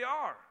spiritual they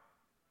are.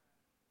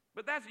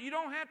 But you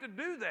don't have to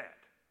do that.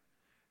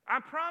 I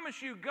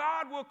promise you,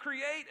 God will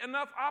create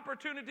enough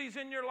opportunities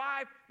in your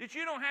life that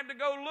you don't have to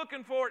go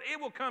looking for it.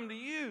 It will come to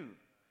you.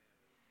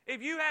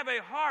 If you have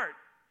a heart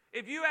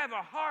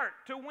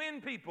to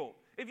win people,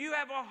 if you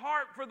have a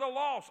heart for the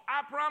lost,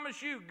 I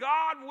promise you,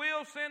 God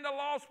will send a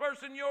lost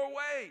person your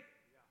way.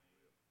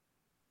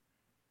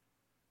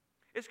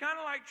 It's kind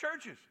of like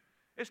churches.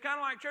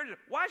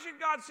 Why should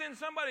God send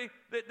somebody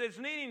that's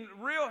needing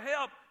real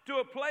help to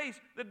a place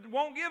that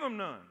won't give them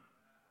none?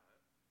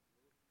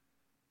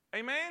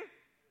 Amen?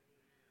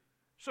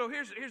 So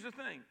here's the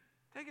thing.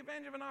 Take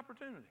advantage of an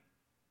opportunity.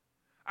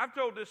 I've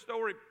told this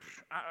story,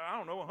 I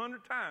don't know,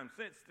 100 times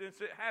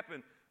since it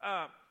happened.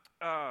 I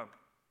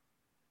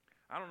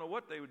don't know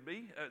what they would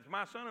be. It's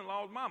my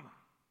son-in-law's mama.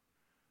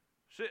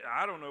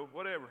 I don't know,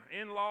 whatever.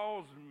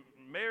 In-laws,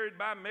 married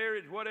by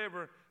marriage,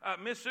 whatever.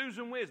 Miss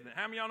Susan Wisnett.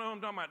 How many of y'all know who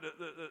I'm talking about?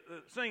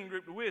 The singing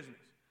group, the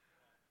Wisnets.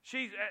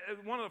 She's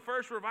one of the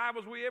first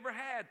revivals we ever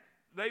had.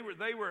 They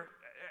were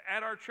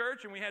at our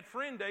church, and we had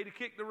Friend Day to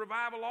kick the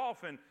revival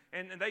off. And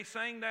they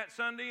sang that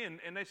Sunday, and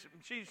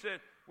she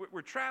said,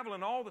 we're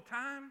traveling all the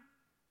time,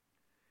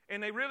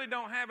 and they really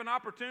don't have an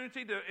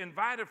opportunity to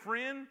invite a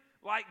friend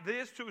like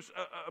this to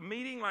a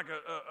meeting, like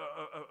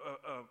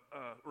a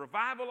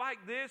revival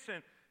like this.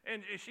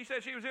 And she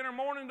said she was in her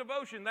morning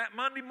devotion that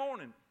Monday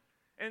morning.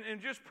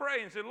 and just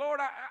pray and say, Lord,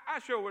 I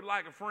sure would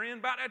like a friend.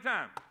 About that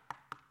time,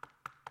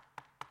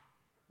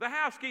 the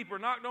housekeeper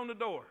knocked on the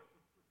door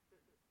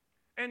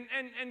and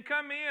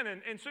come in,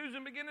 and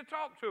Susan began to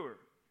talk to her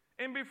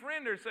and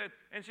befriend her.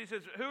 And she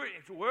says, "Who are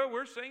you?" Well,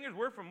 we're singers.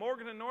 We're from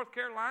Morganton, North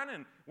Carolina,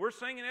 and we're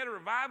singing at a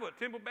revival at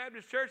Temple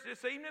Baptist Church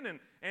this evening,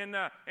 and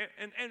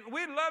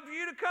we'd love for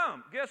you to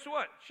come. Guess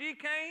what? She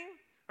came,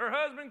 her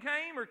husband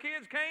came, her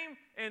kids came,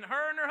 and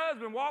her and her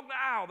husband walked the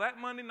aisle that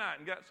Monday night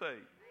and got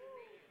saved.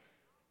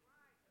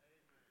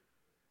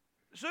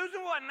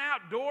 Susan wasn't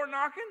outdoor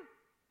knocking.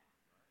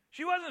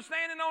 She wasn't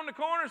standing on the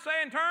corner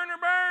saying, "Turn or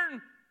burn."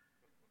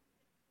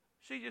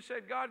 She just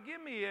said, "God,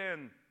 give me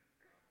an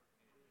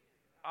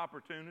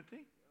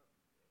opportunity."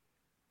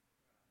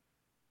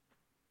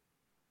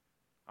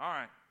 All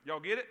right. Y'all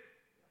get it?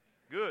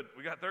 Good.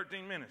 We got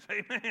 13 minutes.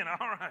 Amen.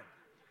 All right.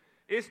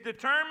 It's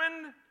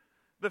determined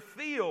the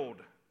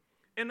field.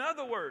 In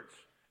other words,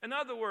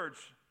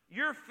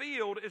 your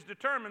field is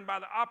determined by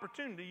the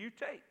opportunity you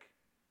take.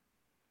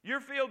 Your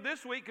field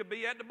this week could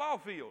be at the ball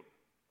field.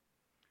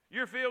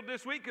 Your field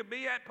this week could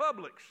be at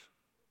Publix.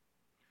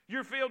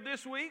 Your field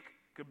this week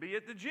could be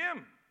at the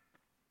gym.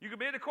 You could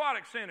be at the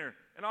aquatic center,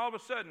 and all of a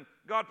sudden,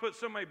 God put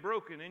somebody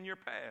broken in your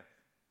path.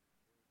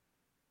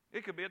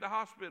 It could be at the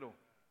hospital.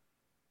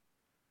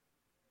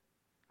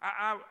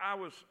 I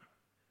want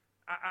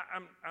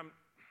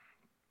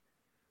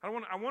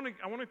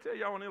to tell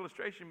y'all an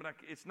illustration, but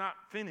it's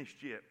not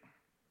finished yet.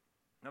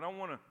 I don't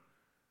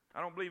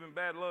believe in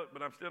bad luck,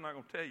 but I'm still not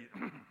going to tell you.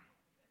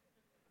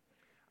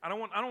 I don't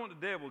want the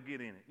devil to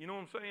get in it. You know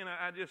what I'm saying?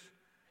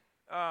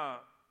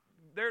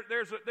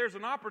 There's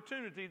an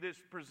opportunity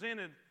that's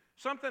presented.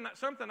 Something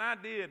I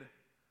did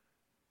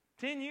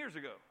 10 years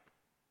ago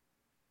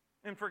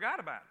and forgot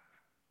about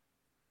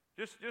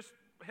it. Just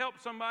help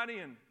somebody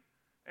and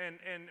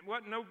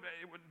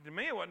to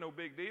me it wasn't no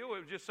big deal.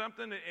 It was just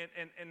something,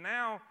 and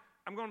now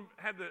I'm going to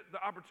have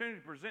the opportunity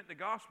to present the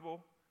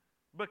gospel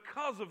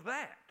because of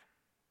that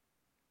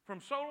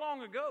from so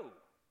long ago.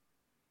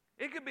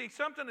 It could be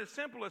something as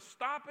simple as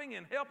stopping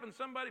and helping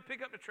somebody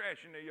pick up the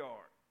trash in their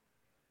yard.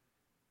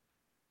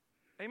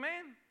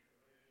 Amen?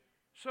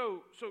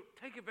 So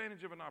take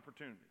advantage of an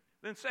opportunity.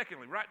 Then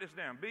secondly, write this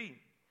down. B,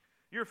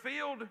 your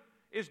field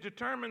is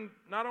determined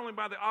not only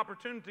by the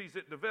opportunities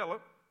that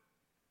develop,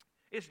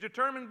 it's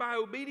determined by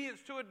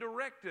obedience to a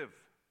directive.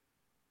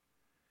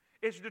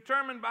 It's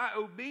determined by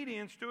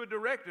obedience to a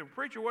directive.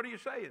 Preacher, what are you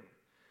saying?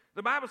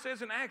 The Bible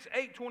says in Acts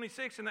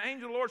 8:26, and the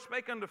angel of the Lord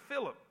spake unto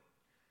Philip.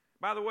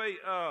 By the way,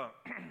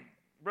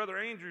 Brother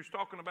Andrew's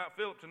talking about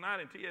Philip tonight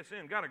in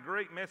TSN. Got a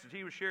great message.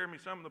 He was sharing me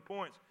some of the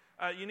points.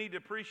 You need to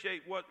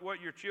appreciate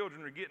what your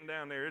children are getting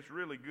down there. It's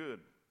really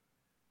good.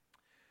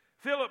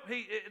 Philip,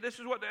 this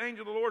is what the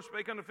angel of the Lord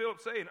spake unto Philip,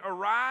 saying,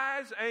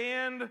 "Arise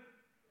and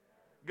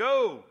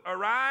go.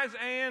 Arise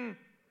and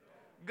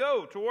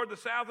go toward the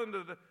south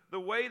unto the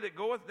way that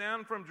goeth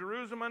down from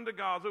Jerusalem unto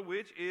Gaza,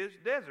 which is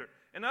desert."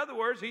 In other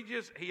words,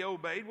 he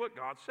obeyed what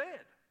God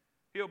said.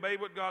 He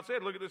obeyed what God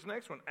said. Look at this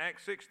next one,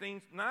 Acts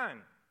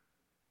 16:9.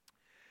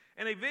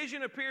 And a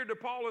vision appeared to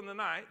Paul in the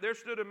night. There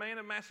stood a man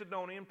of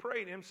Macedonia and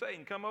prayed him,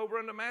 saying, "Come over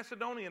unto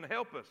Macedonia and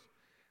help us."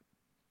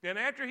 And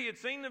after he had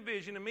seen the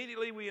vision,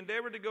 immediately we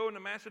endeavored to go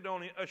into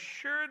Macedonia,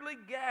 assuredly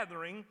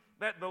gathering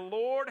that the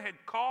Lord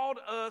had called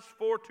us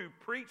for to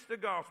preach the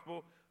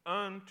gospel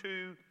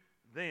unto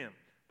them.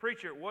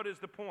 Preacher, what is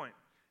the point?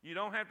 You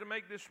don't have to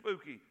make this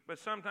spooky, but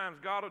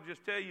sometimes God will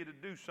just tell you to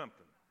do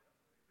something.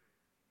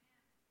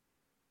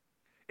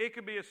 It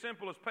could be as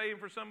simple as paying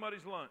for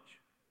somebody's lunch.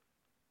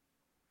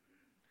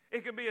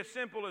 It could be as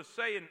simple as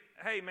saying,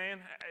 "Hey,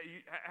 man,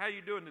 how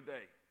you doing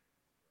today?"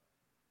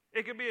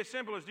 It could be as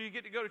simple as, "Do you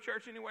get to go to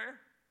church anywhere?"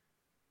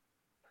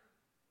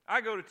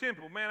 "I go to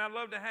Temple." "Man, I'd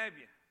love to have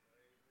you."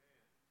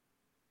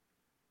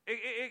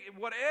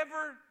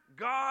 Whatever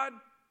God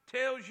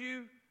tells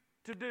you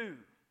to do,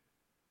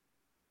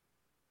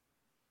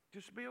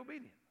 just be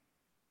obedient.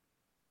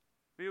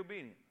 Be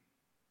obedient.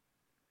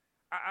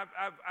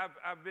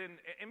 I've been,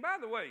 and by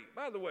the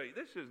way,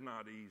 this is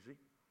not easy.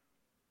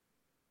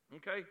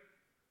 Okay?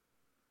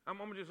 I'm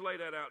going to just lay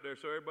that out there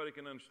so everybody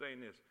can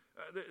understand this.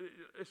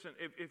 Listen,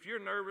 if you're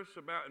nervous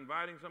about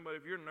inviting somebody,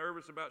 if you're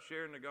nervous about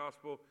sharing the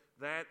gospel,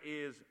 that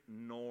is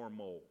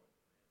normal.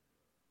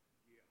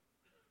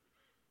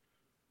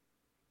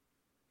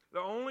 The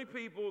only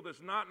people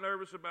that's not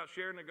nervous about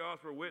sharing the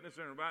gospel or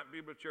witnessing or inviting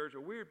people to church are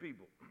weird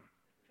people.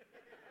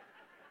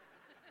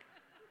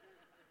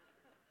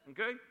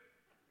 Okay?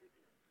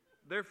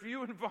 They're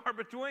few and far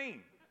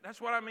between. That's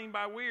what I mean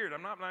by weird.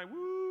 I'm not like,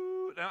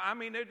 woo. I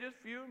mean, they're just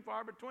few and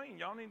far between.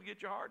 Y'all need to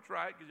get your hearts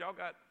right because y'all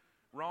got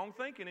wrong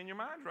thinking in your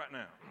minds right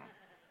now.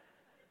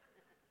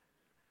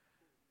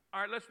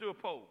 All right, let's do a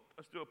poll.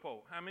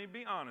 How many,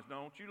 be honest,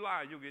 don't you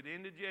lie. You'll get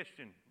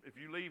indigestion if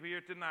you leave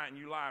here tonight and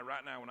you lie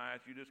right now when I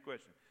ask you this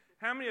question.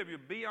 How many of you,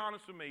 be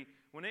honest with me,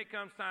 when it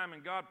comes time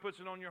and God puts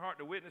it on your heart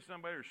to witness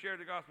somebody or share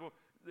the gospel,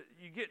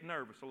 you get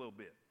nervous a little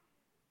bit?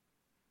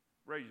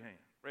 Raise your hand.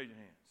 Raise your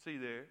hand. See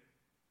there?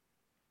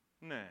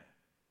 Nah.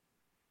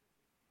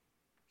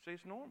 See,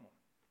 it's normal.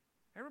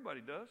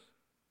 Everybody does.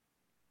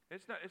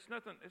 It's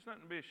nothing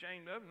to be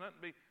ashamed of,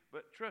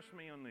 but trust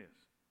me on this.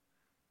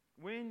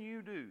 When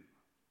you do,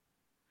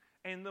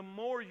 and the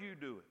more you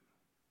do it,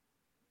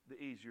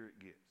 the easier it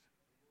gets.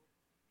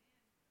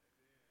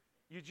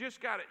 You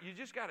just got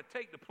to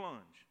take the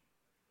plunge.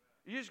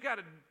 You just got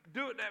to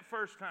do it that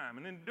first time,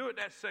 and then do it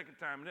that second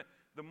time. And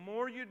the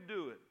more you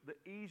do it, the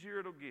easier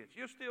it'll get.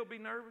 You'll still be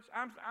nervous.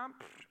 I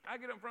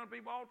get up in front of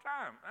people all the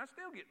time. I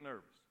still get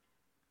nervous.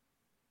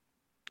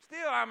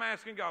 Still, I'm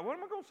asking God, what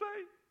am I going to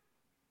say?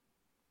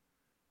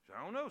 So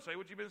I don't know. Say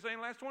what you've been saying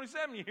the last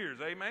 27 years,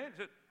 amen.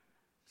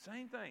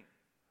 Same thing.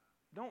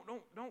 Don't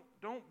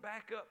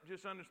back up.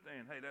 Just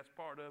understand, hey, that's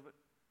part of it.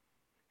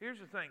 Here's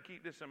the thing.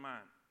 Keep this in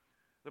mind.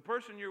 The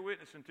person you're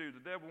witnessing to, the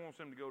devil wants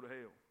them to go to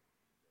hell.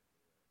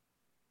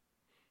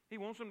 He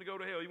wants them to go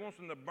to hell. He wants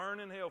them to burn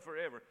in hell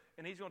forever.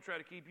 And he's going to try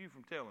to keep you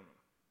from telling them.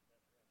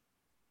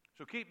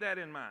 So keep that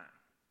in mind.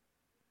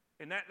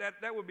 And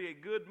that would be a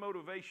good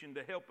motivation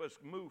to help us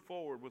move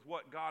forward with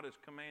what God is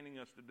commanding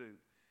us to do.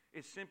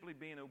 It's simply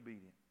being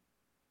obedient.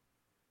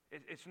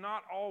 It's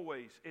not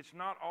always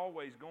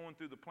going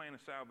through the plan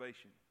of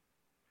salvation.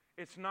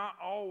 It's not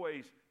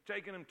always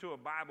taking them to a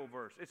Bible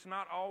verse. It's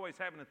not always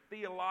having a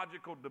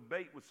theological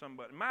debate with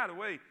somebody. And by the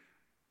way,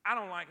 I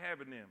don't like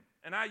having them.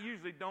 And I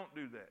usually don't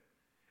do that.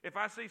 If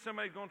I see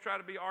somebody going to try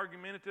to be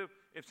argumentative,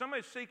 if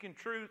somebody's seeking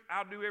truth,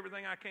 I'll do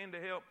everything I can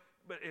to help.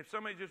 But if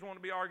somebody just wants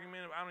to be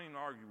argumentative, I don't even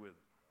argue with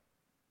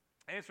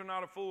them. Answer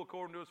not a fool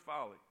according to his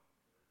folly.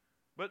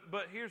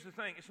 But here's the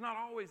thing. It's not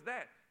always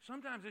that.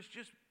 Sometimes it's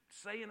just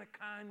saying a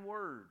kind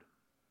word.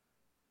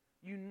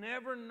 You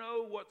never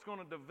know what's going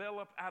to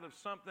develop out of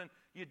something.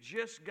 You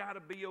just got to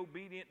be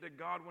obedient to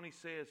God when he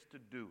says to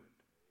do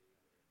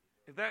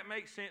it. If that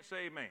makes sense,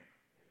 say amen.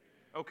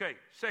 Okay,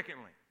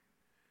 secondly,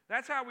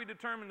 that's how we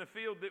determine the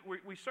field that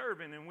we serve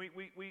in and we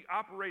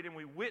operate and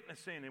we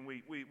witness in and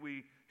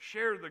we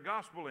share the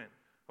gospel in.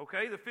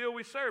 Okay, the field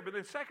we serve. But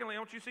then secondly, I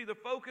want you to see the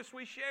focus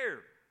we share.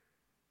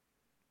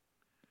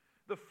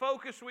 The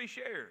focus we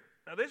share.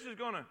 Now this is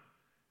going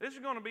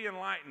to be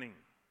enlightening.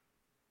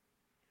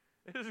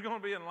 This is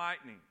going to be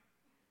enlightening.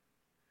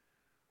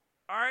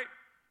 All right,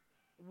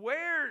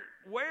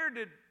 where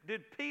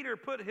did Peter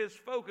put his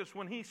focus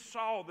when he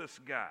saw this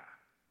guy?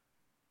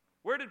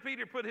 Where did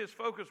Peter put his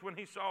focus when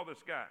he saw this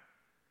guy?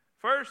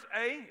 First,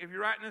 if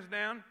you're writing this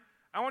down,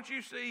 I want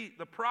you to see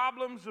the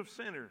problems of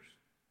sinners.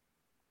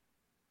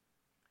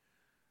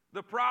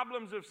 The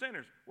problems of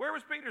sinners. Where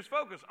was Peter's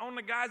focus? On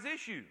the guy's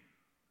issue.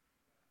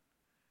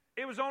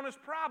 It was on his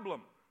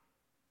problem.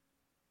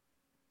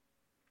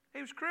 He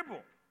was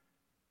crippled.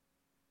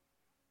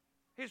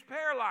 He was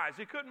paralyzed.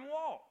 He couldn't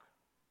walk.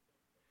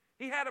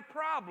 He had a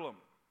problem.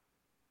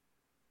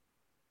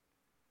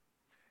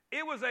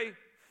 It was a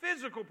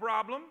physical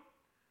problem,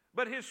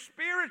 but his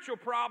spiritual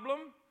problem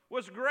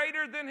was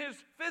greater than his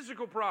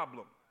physical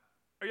problem.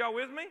 Are y'all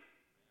with me?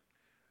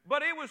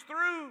 But it was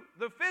through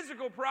the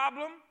physical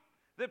problem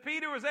that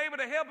Peter was able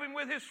to help him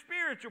with his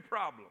spiritual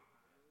problem.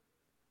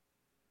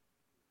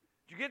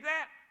 Did you get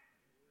that?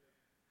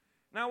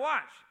 Now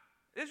watch.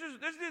 This is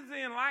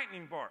the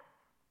enlightening part.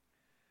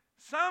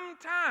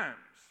 Sometimes,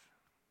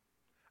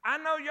 I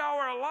know y'all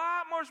are a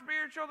lot more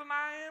spiritual than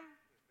I am,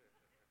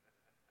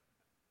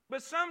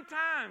 but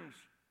sometimes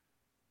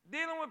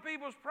dealing with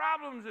people's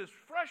problems is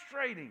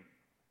frustrating.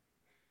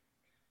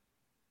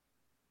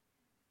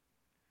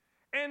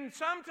 And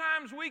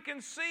sometimes we can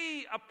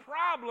see a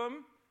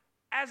problem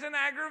as an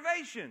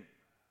aggravation.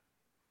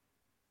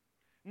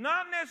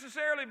 Not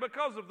necessarily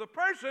because of the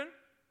person,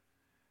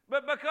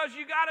 but because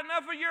you got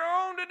enough of your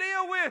own to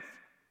deal with.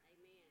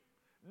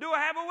 Amen. Do I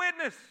have a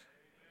witness? Amen.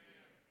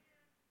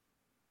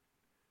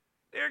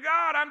 Dear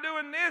God, I'm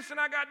doing this and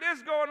I got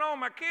this going on.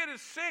 My kid is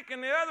sick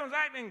and the other one's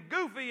acting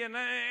goofy and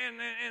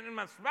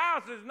my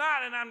spouse is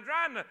not, and I'm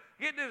trying to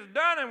get this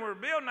done, and we're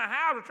building a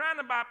house, we're trying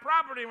to buy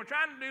property, and we're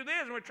trying to do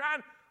this, and we're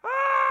trying,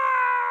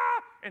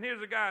 and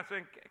here's a guy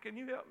saying, can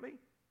you help me?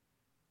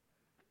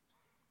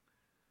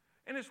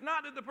 And it's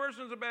not that the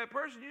person's a bad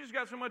person. You just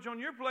got so much on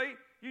your plate,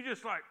 you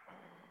just like,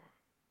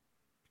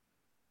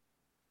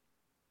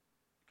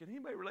 Can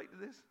anybody relate to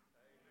this?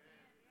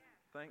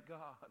 Amen. Thank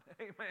God.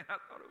 Amen. I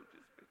thought it was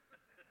just me.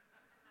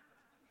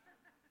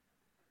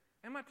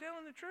 Am I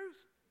telling the truth?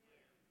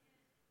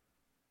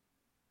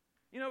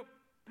 You know,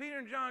 Peter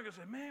and John could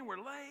say, man, we're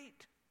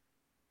late.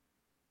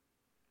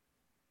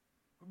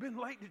 We've been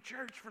late to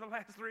church for the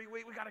last 3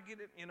 weeks. We got to get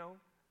it, you know.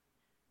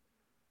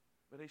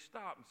 But they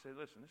stopped and said,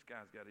 listen, this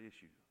guy's got an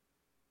issue.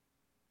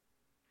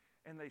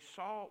 And they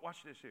saw, watch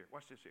this here.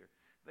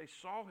 They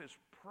saw his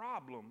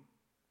problem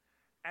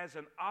as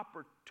an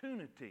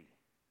opportunity.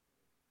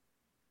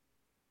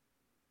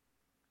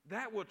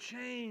 That will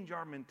change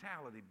our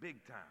mentality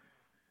big time.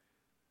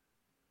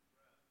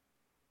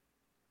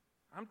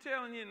 I'm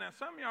telling you now,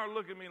 some of y'all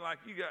look at me like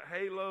you got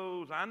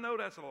halos. I know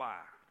that's a lie.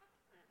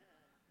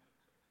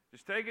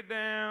 Just take it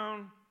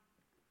down.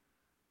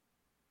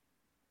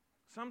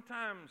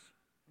 Sometimes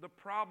the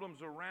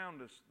problems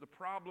around us, the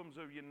problems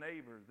of your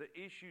neighbor, the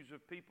issues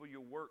of people you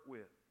work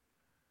with,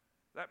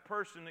 That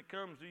person that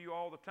comes to you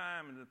all the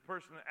time, and the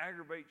person that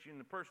aggravates you, and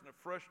the person that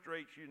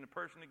frustrates you, and the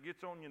person that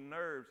gets on your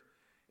nerves,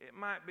 it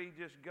might be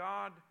just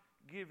God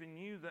giving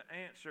you the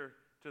answer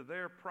to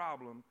their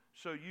problem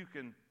so you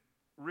can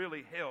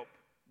really help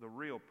the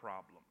real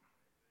problem.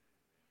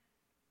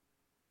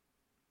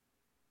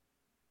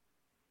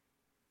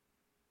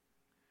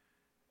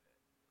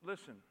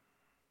 Listen,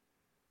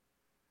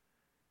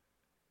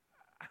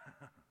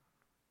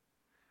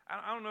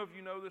 I don't know if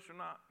you know this or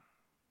not,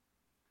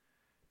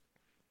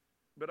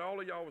 but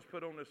all of y'all was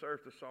put on this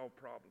earth to solve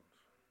problems.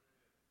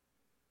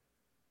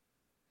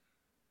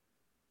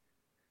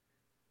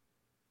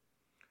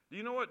 Do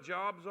you know what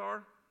jobs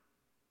are?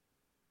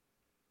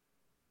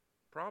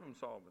 Problem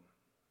solving.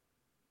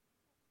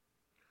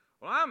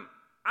 Well,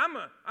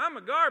 I'm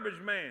a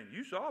garbage man.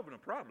 You solving a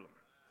problem.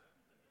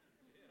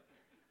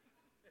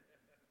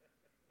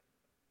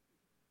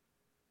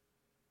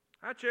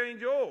 I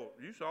change oil.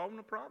 You solving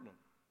a problem.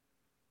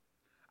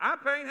 I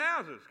paint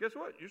houses. Guess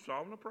what? You're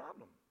solving a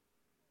problem.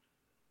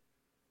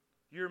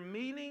 You're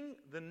meeting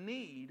the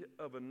need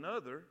of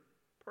another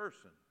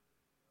person.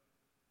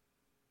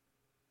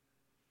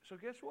 So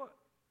guess what?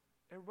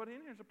 Everybody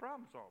in here is a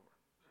problem solver.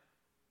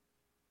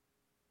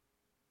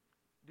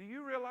 Do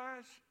you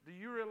realize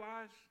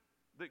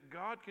that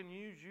God can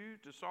use you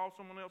to solve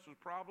someone else's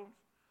problems,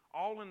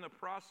 all in the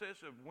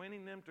process of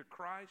winning them to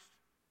Christ?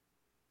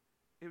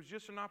 It was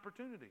just an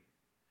opportunity.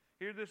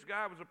 Here this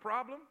guy was a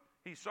problem.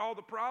 He saw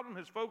the problem.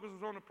 His focus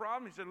was on the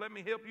problem. He said, let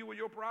me help you with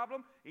your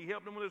problem. He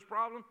helped him with his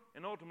problem,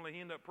 and ultimately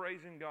he ended up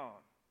praising God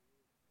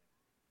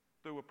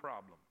through a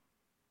problem.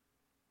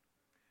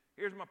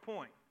 Here's my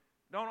point.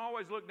 Don't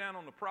always look down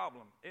on the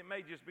problem. It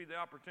may just be the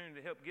opportunity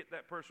to help get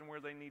that person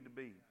where they need to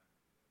be.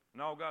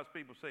 And all God's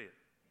people say it.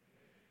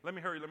 Let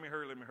me hurry.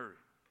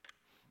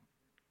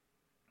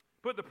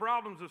 Put the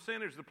problems of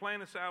sinners, the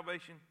plan of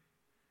salvation.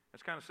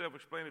 That's kind of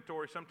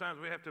self-explanatory. Sometimes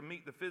we have to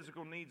meet the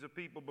physical needs of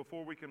people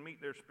before we can meet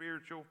their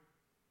spiritual.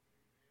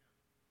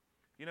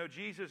 You know,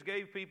 Jesus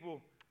gave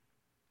people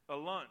a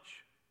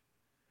lunch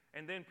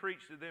and then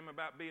preached to them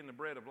about being the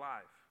bread of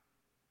life.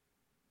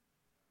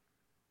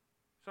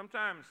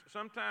 Sometimes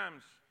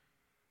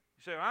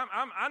you say,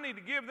 I need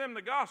to give them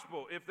the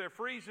gospel. If they're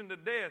freezing to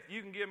death,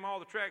 you can give them all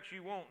the tracts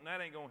you want, and that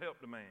ain't going to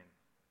help the man.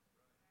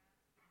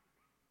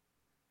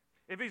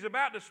 If he's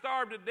about to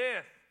starve to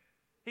death,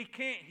 he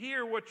can't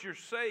hear what you're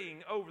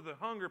saying over the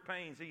hunger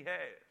pains he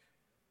has.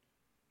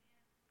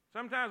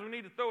 Sometimes we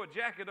need to throw a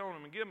jacket on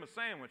him and give him a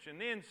sandwich and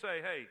then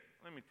say, hey,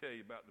 let me tell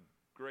you about the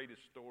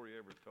greatest story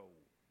ever told.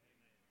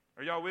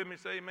 Are y'all with me?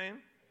 Say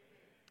amen.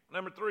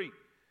 Number 3, I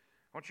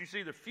want you to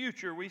see the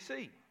future we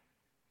see.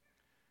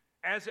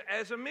 As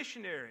a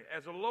missionary,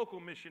 as a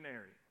local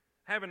missionary,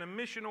 having a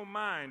missional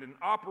mind and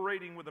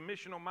operating with a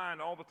missional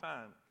mind all the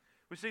time.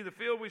 We see the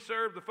field we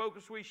serve, the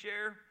focus we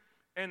share,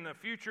 and the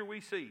future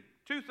we see.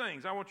 2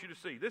 things I want you to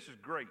see. This is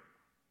great.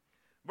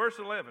 Verse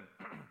 11.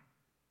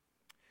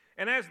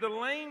 And as the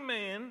lame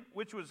man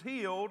which was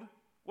healed,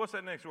 what's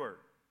that next word?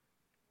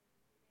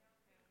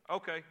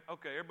 Okay,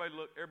 everybody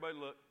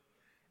look.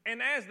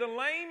 And as the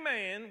lame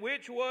man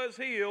which was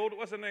healed,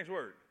 what's the next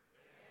word?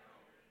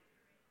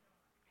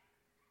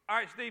 All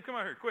right, Steve, come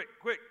out here,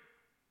 quick.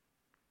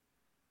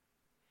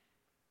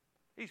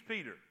 He's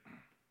Peter.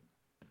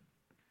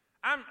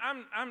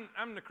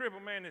 I'm the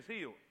crippled man that's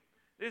healed.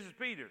 This is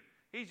Peter.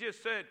 He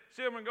just said,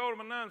 silver and gold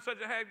are none,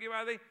 such a have give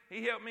I thee.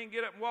 He helped me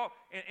get up and walk,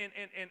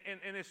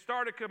 and it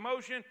started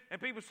commotion,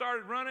 and people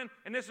started running,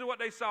 and this is what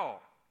they saw.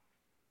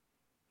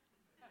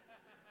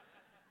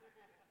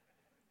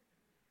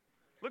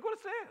 Look what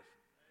it says.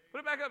 Put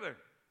it back up there.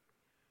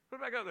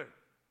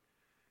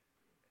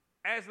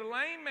 As the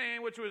lame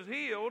man which was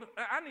healed,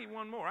 I need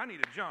one more. I need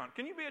a John.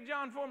 Can you be a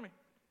John for me?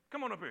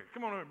 Come on up here.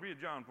 Be a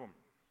John for me.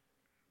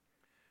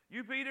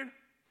 You, Peter.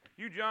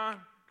 You,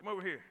 John. Come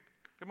over here.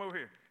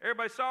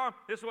 Everybody saw him.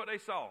 This is what they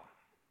saw.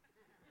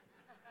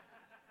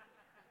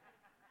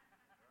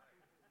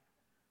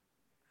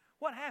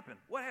 What happened?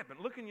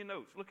 Look in your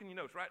notes.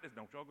 Write this.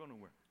 Don't y'all go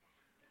nowhere.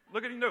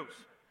 Look at your notes.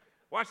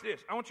 Watch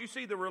this. I want you to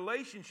see the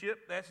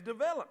relationship that's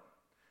developed.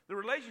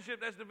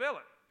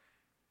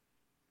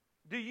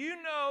 Do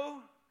you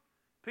know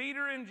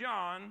Peter and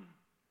John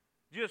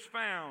just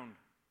found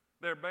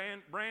their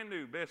brand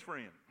new best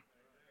friend?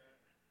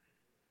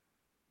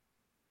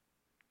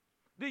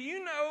 Do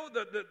you know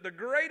that the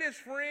greatest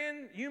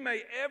friend you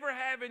may ever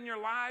have in your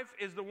life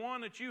is the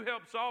one that you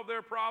help solve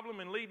their problem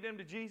and lead them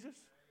to Jesus?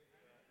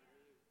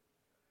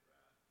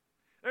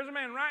 There's a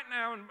man right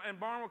now in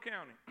Barnwell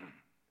County.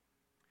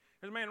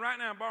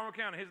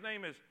 His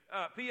name is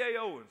P.A.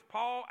 Owens,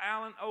 Paul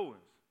Allen Owens.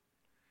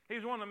 He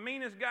was one of the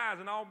meanest guys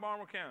in all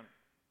Barnwell County.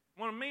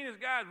 One of the meanest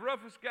guys,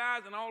 roughest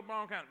guys in all of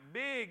Barnwell County.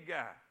 Big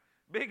guy.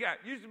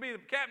 Used to be the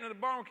captain of the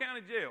Barnwell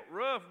County Jail.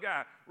 Rough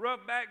guy.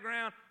 Rough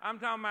background. I'm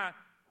talking about,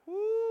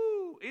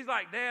 whoo. He's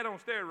like dad on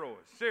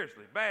steroids.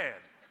 Seriously. Bad.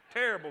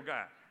 Terrible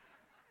guy.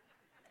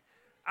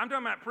 I'm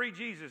talking about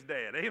pre-Jesus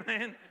dad.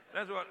 Amen?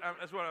 That's what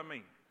I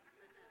mean.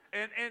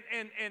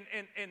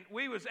 And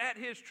we was at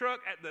his truck,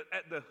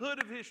 at the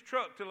hood of his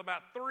truck till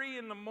about 3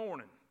 in the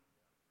morning.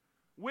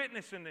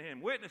 witnessing to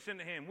him, witnessing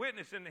to him,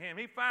 witnessing to him.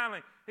 He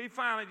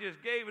finally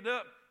just gave it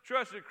up,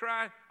 trusted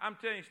Christ. I'm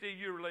telling you, Steve,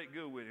 you relate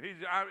good with him.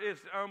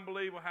 It's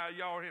unbelievable how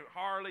y'all hear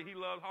Harley. He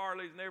loves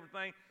Harleys and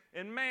everything.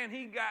 And man,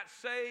 he got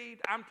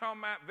saved. I'm talking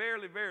about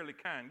verily, verily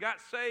kind. Got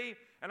saved,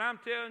 and I'm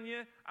telling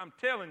you,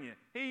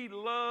 he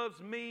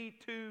loves me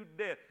to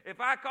death. If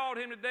I called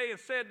him today and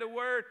said the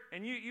word,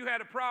 and you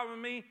had a problem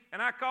with me,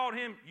 and I called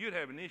him, you'd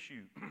have an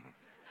issue.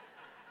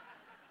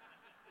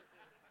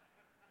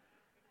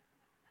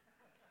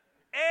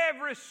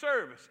 Every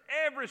service,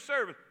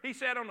 he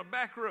sat on the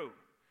back row.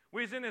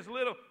 We was in this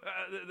little,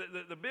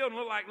 the building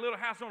looked like Little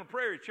House on the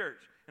Prairie church.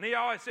 And he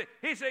always said,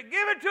 give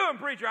it to him,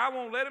 preacher. I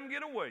won't let him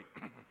get away.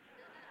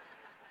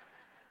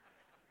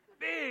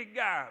 Big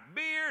guy,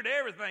 beard,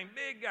 everything,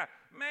 big guy.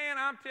 Man,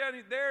 I'm telling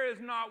you, there is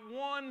not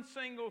one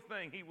single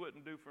thing he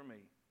wouldn't do for me.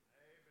 Amen.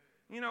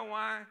 You know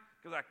why?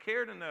 Because I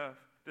cared enough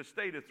to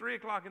stay to 3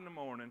 o'clock in the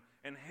morning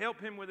and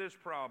help him with his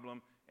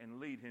problem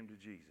and lead him to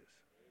Jesus.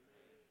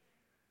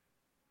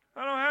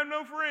 I don't have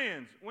no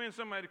friends. Win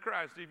somebody to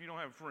Christ if you don't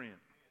have a friend.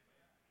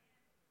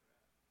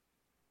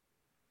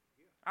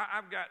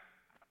 I've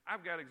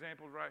got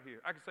examples right here.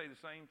 I can say the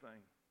same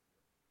thing.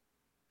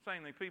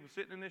 Same thing. People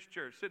sitting in this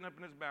church, sitting up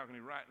in this balcony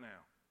right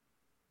now.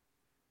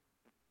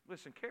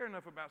 Listen, care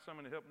enough about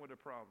someone to help them with their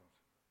problems.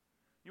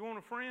 You want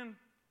a friend?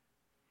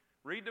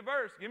 Read the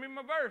verse. Give me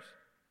my verse.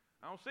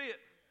 I don't see it.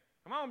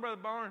 Come on,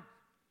 Brother Barnes.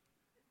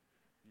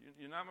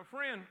 You're not my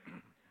friend.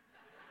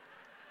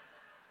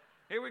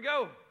 Here we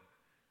go.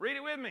 Read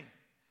it with me.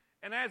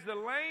 And as the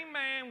lame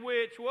man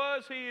which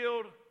was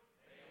healed,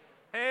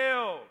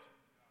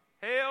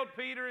 held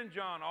Peter and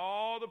John,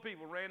 all the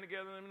people ran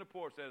together in the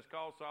porch that is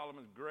called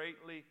Solomon's,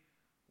 greatly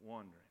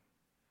wondering.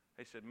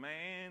 They said,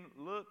 man,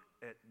 look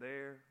at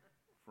their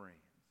friends.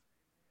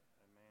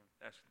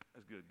 Amen.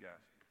 That's good,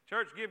 guys.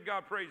 Church, give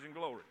God praise and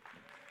glory.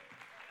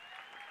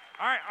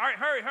 All right,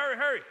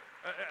 hurry.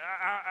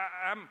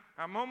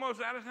 I'm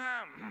almost out of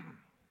time.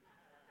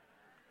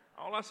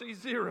 All I see is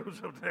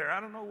zeros up there. I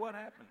don't know what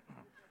happened.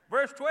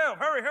 Verse 12,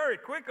 hurry,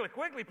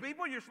 quickly,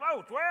 people, you're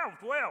slow.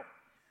 12.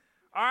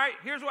 All right,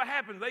 here's what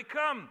happens. They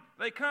come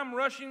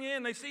rushing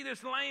in. They see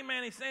this lame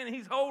man.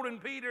 He's holding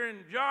Peter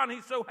and John.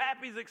 He's so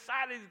happy. He's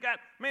excited.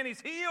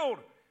 He's healed.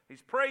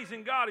 He's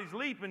praising God. He's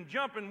leaping,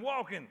 jumping,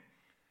 walking.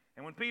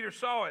 And when Peter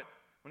saw it,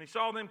 when he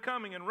saw them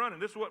coming and running,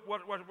 this is what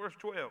verse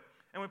 12.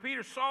 And when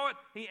Peter saw it,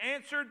 he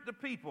answered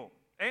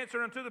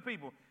unto the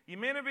people, ye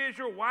men of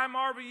Israel, why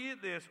marvel ye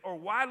at this? Or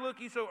why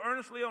look ye so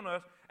earnestly on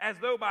us, as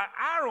though by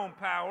our own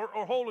power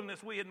or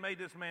holiness we had made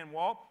this man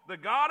walk? The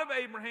God of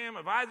Abraham,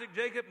 of Isaac,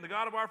 Jacob, and the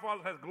God of our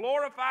fathers has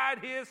glorified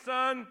his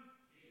son,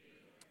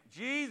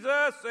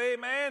 Jesus.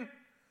 Amen.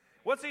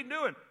 What's he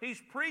doing?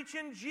 He's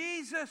preaching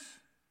Jesus.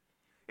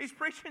 He's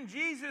preaching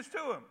Jesus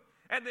to him.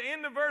 At the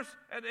end of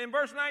in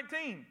verse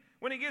 19,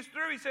 when he gets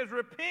through, he says,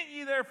 repent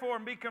ye therefore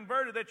and be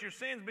converted, that your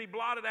sins be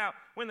blotted out,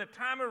 when the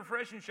time of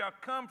refreshing shall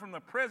come from the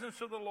presence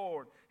of the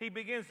Lord. He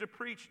begins to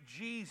preach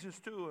Jesus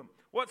to him.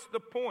 What's the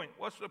point?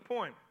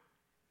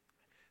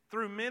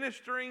 Through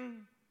ministering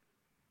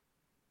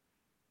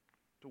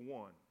to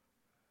one,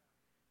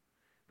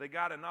 they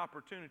got an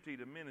opportunity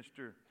to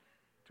minister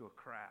to a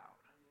crowd.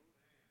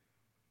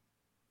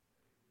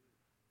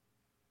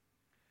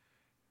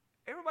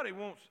 Everybody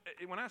wants,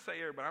 when I say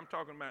everybody, I'm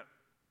talking about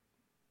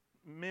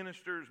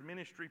ministers,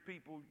 ministry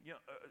people,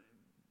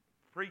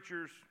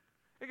 preachers.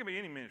 It could be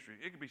any ministry.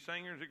 It could be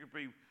singers. It could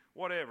be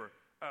whatever.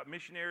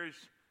 Missionaries,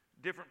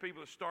 different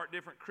people that start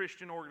different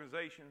Christian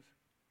organizations.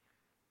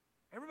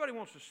 Everybody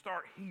wants to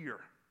start here.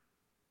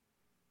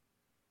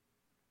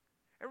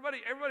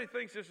 Everybody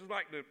thinks this is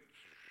like the,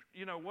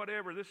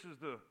 whatever. This is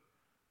the.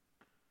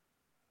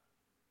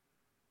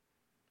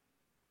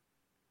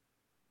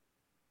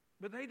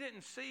 But they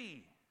didn't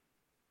see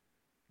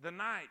the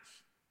nights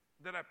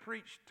that I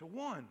preached to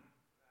one.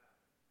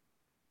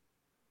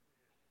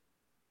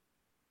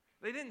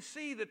 They didn't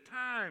see the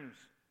times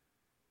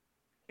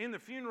in the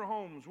funeral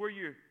homes where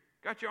you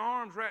got your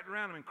arms wrapped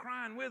around them and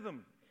crying with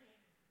them.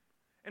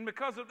 And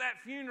because of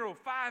that funeral,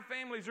 5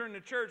 families are in the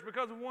church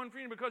because of one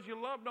funeral, because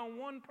you loved on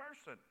one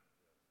person.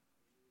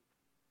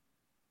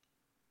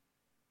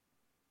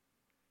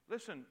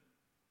 Listen,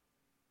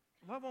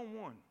 love on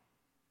one.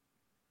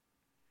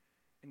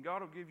 And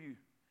God will give you,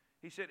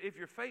 he said, if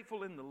you're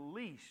faithful in the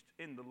least,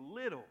 in the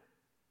little,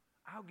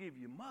 I'll give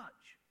you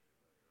much.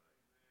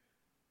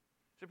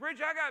 So,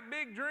 preacher, I got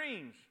big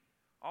dreams.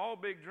 All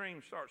big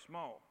dreams start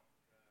small.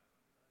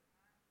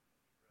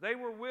 They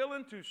were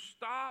willing to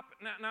stop.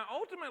 Now,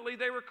 ultimately,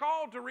 they were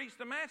called to reach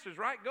the masses,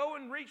 right? Go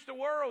and reach the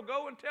world.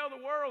 Go and tell the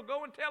world.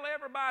 Go and tell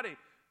everybody.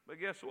 But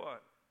guess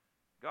what?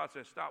 God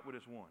says, stop with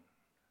this one.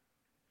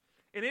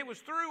 And it was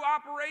through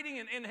operating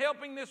and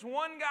helping this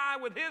one guy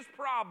with his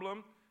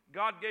problem,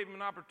 God gave him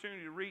an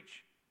opportunity to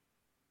reach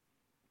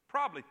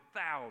probably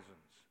thousands.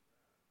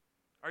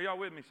 Are y'all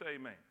with me? Say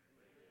amen.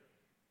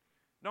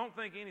 Don't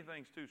think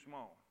anything's too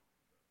small.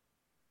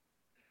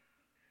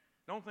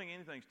 Don't think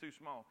anything's too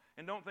small.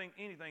 And don't think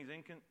anything's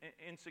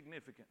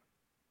insignificant.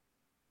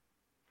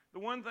 The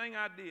one thing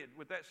I did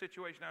with that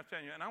situation I was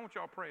telling you, and I want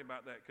y'all to pray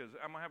about that because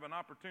I'm going to have an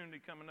opportunity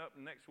coming up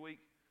next week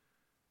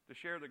to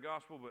share the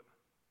gospel. But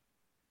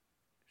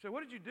so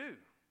what did you do?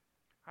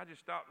 I just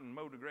stopped and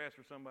mowed the grass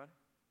for somebody.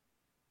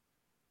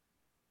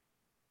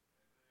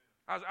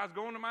 I was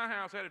going to my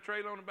house, had a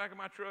trailer on the back of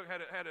my truck,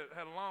 had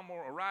a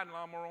lawnmower, a riding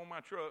lawnmower on my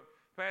truck,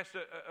 passed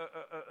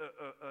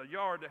a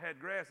yard that had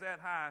grass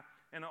that high,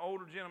 and an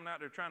older gentleman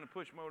out there trying to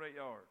push mow that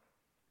yard.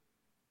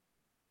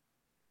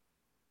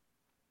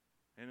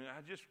 And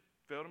I just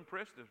felt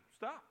impressed to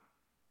stop.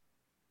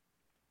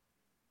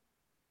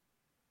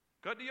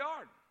 Cut the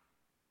yard.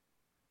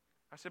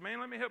 I said, man,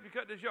 let me help you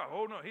cut this yard.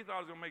 Oh, no, he thought I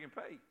was going to make him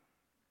pay.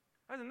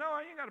 I said, no,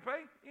 you ain't got to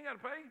pay. You ain't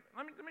got to pay.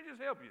 Let me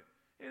just help you.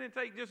 It didn't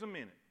take just a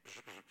minute.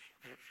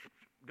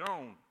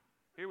 Gone.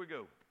 Here we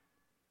go.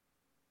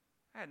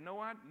 I had no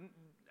idea.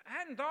 I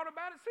hadn't thought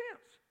about it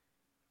since.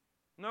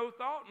 No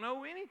thought,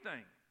 no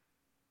anything.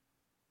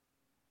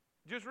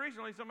 Just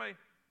recently, somebody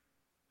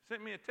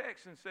sent me a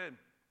text and said,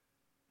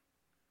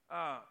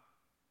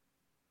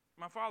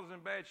 my father's in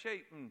bad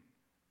shape, and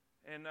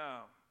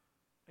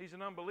he's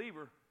an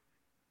unbeliever.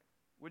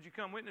 Would you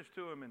come witness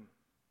to him? And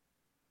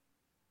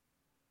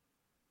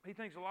he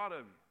thinks a lot of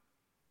you.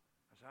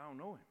 I said, I don't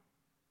know him.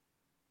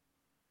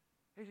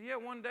 He said, yeah,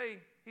 one day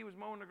he was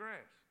mowing the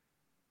grass.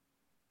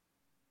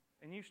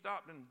 And you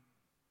stopped, and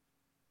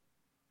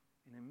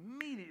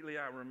immediately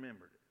I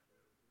remembered it.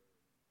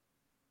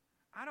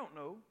 I don't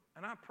know,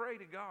 and I pray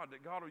to God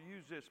that God will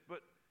use this,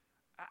 but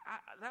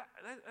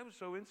that was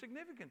so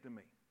insignificant to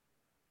me.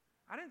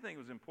 I didn't think it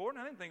was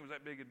important. I didn't think it was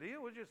that big a deal.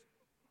 It was just,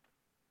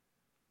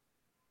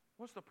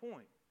 what's the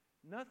point?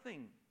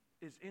 Nothing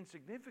is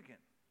insignificant.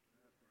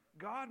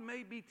 God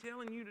may be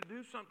telling you to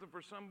do something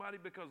for somebody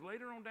because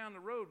later on down the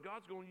road,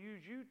 God's going to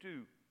use you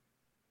too.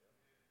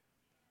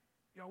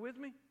 Y'all with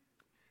me?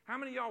 How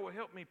many of y'all will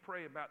help me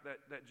pray about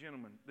that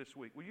gentleman this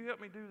week? Will you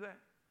help me do that?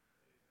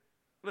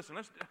 Listen,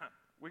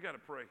 we got to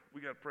pray.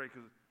 We got to pray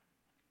because the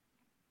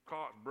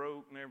clock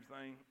broke and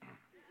everything.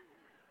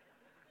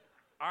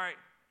 All right,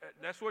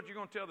 that's what you're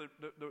going to tell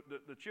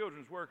the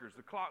children's workers.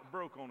 The clock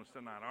broke on us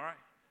tonight, all right?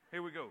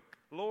 Here we go.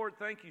 Lord,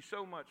 thank you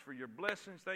so much for your blessings.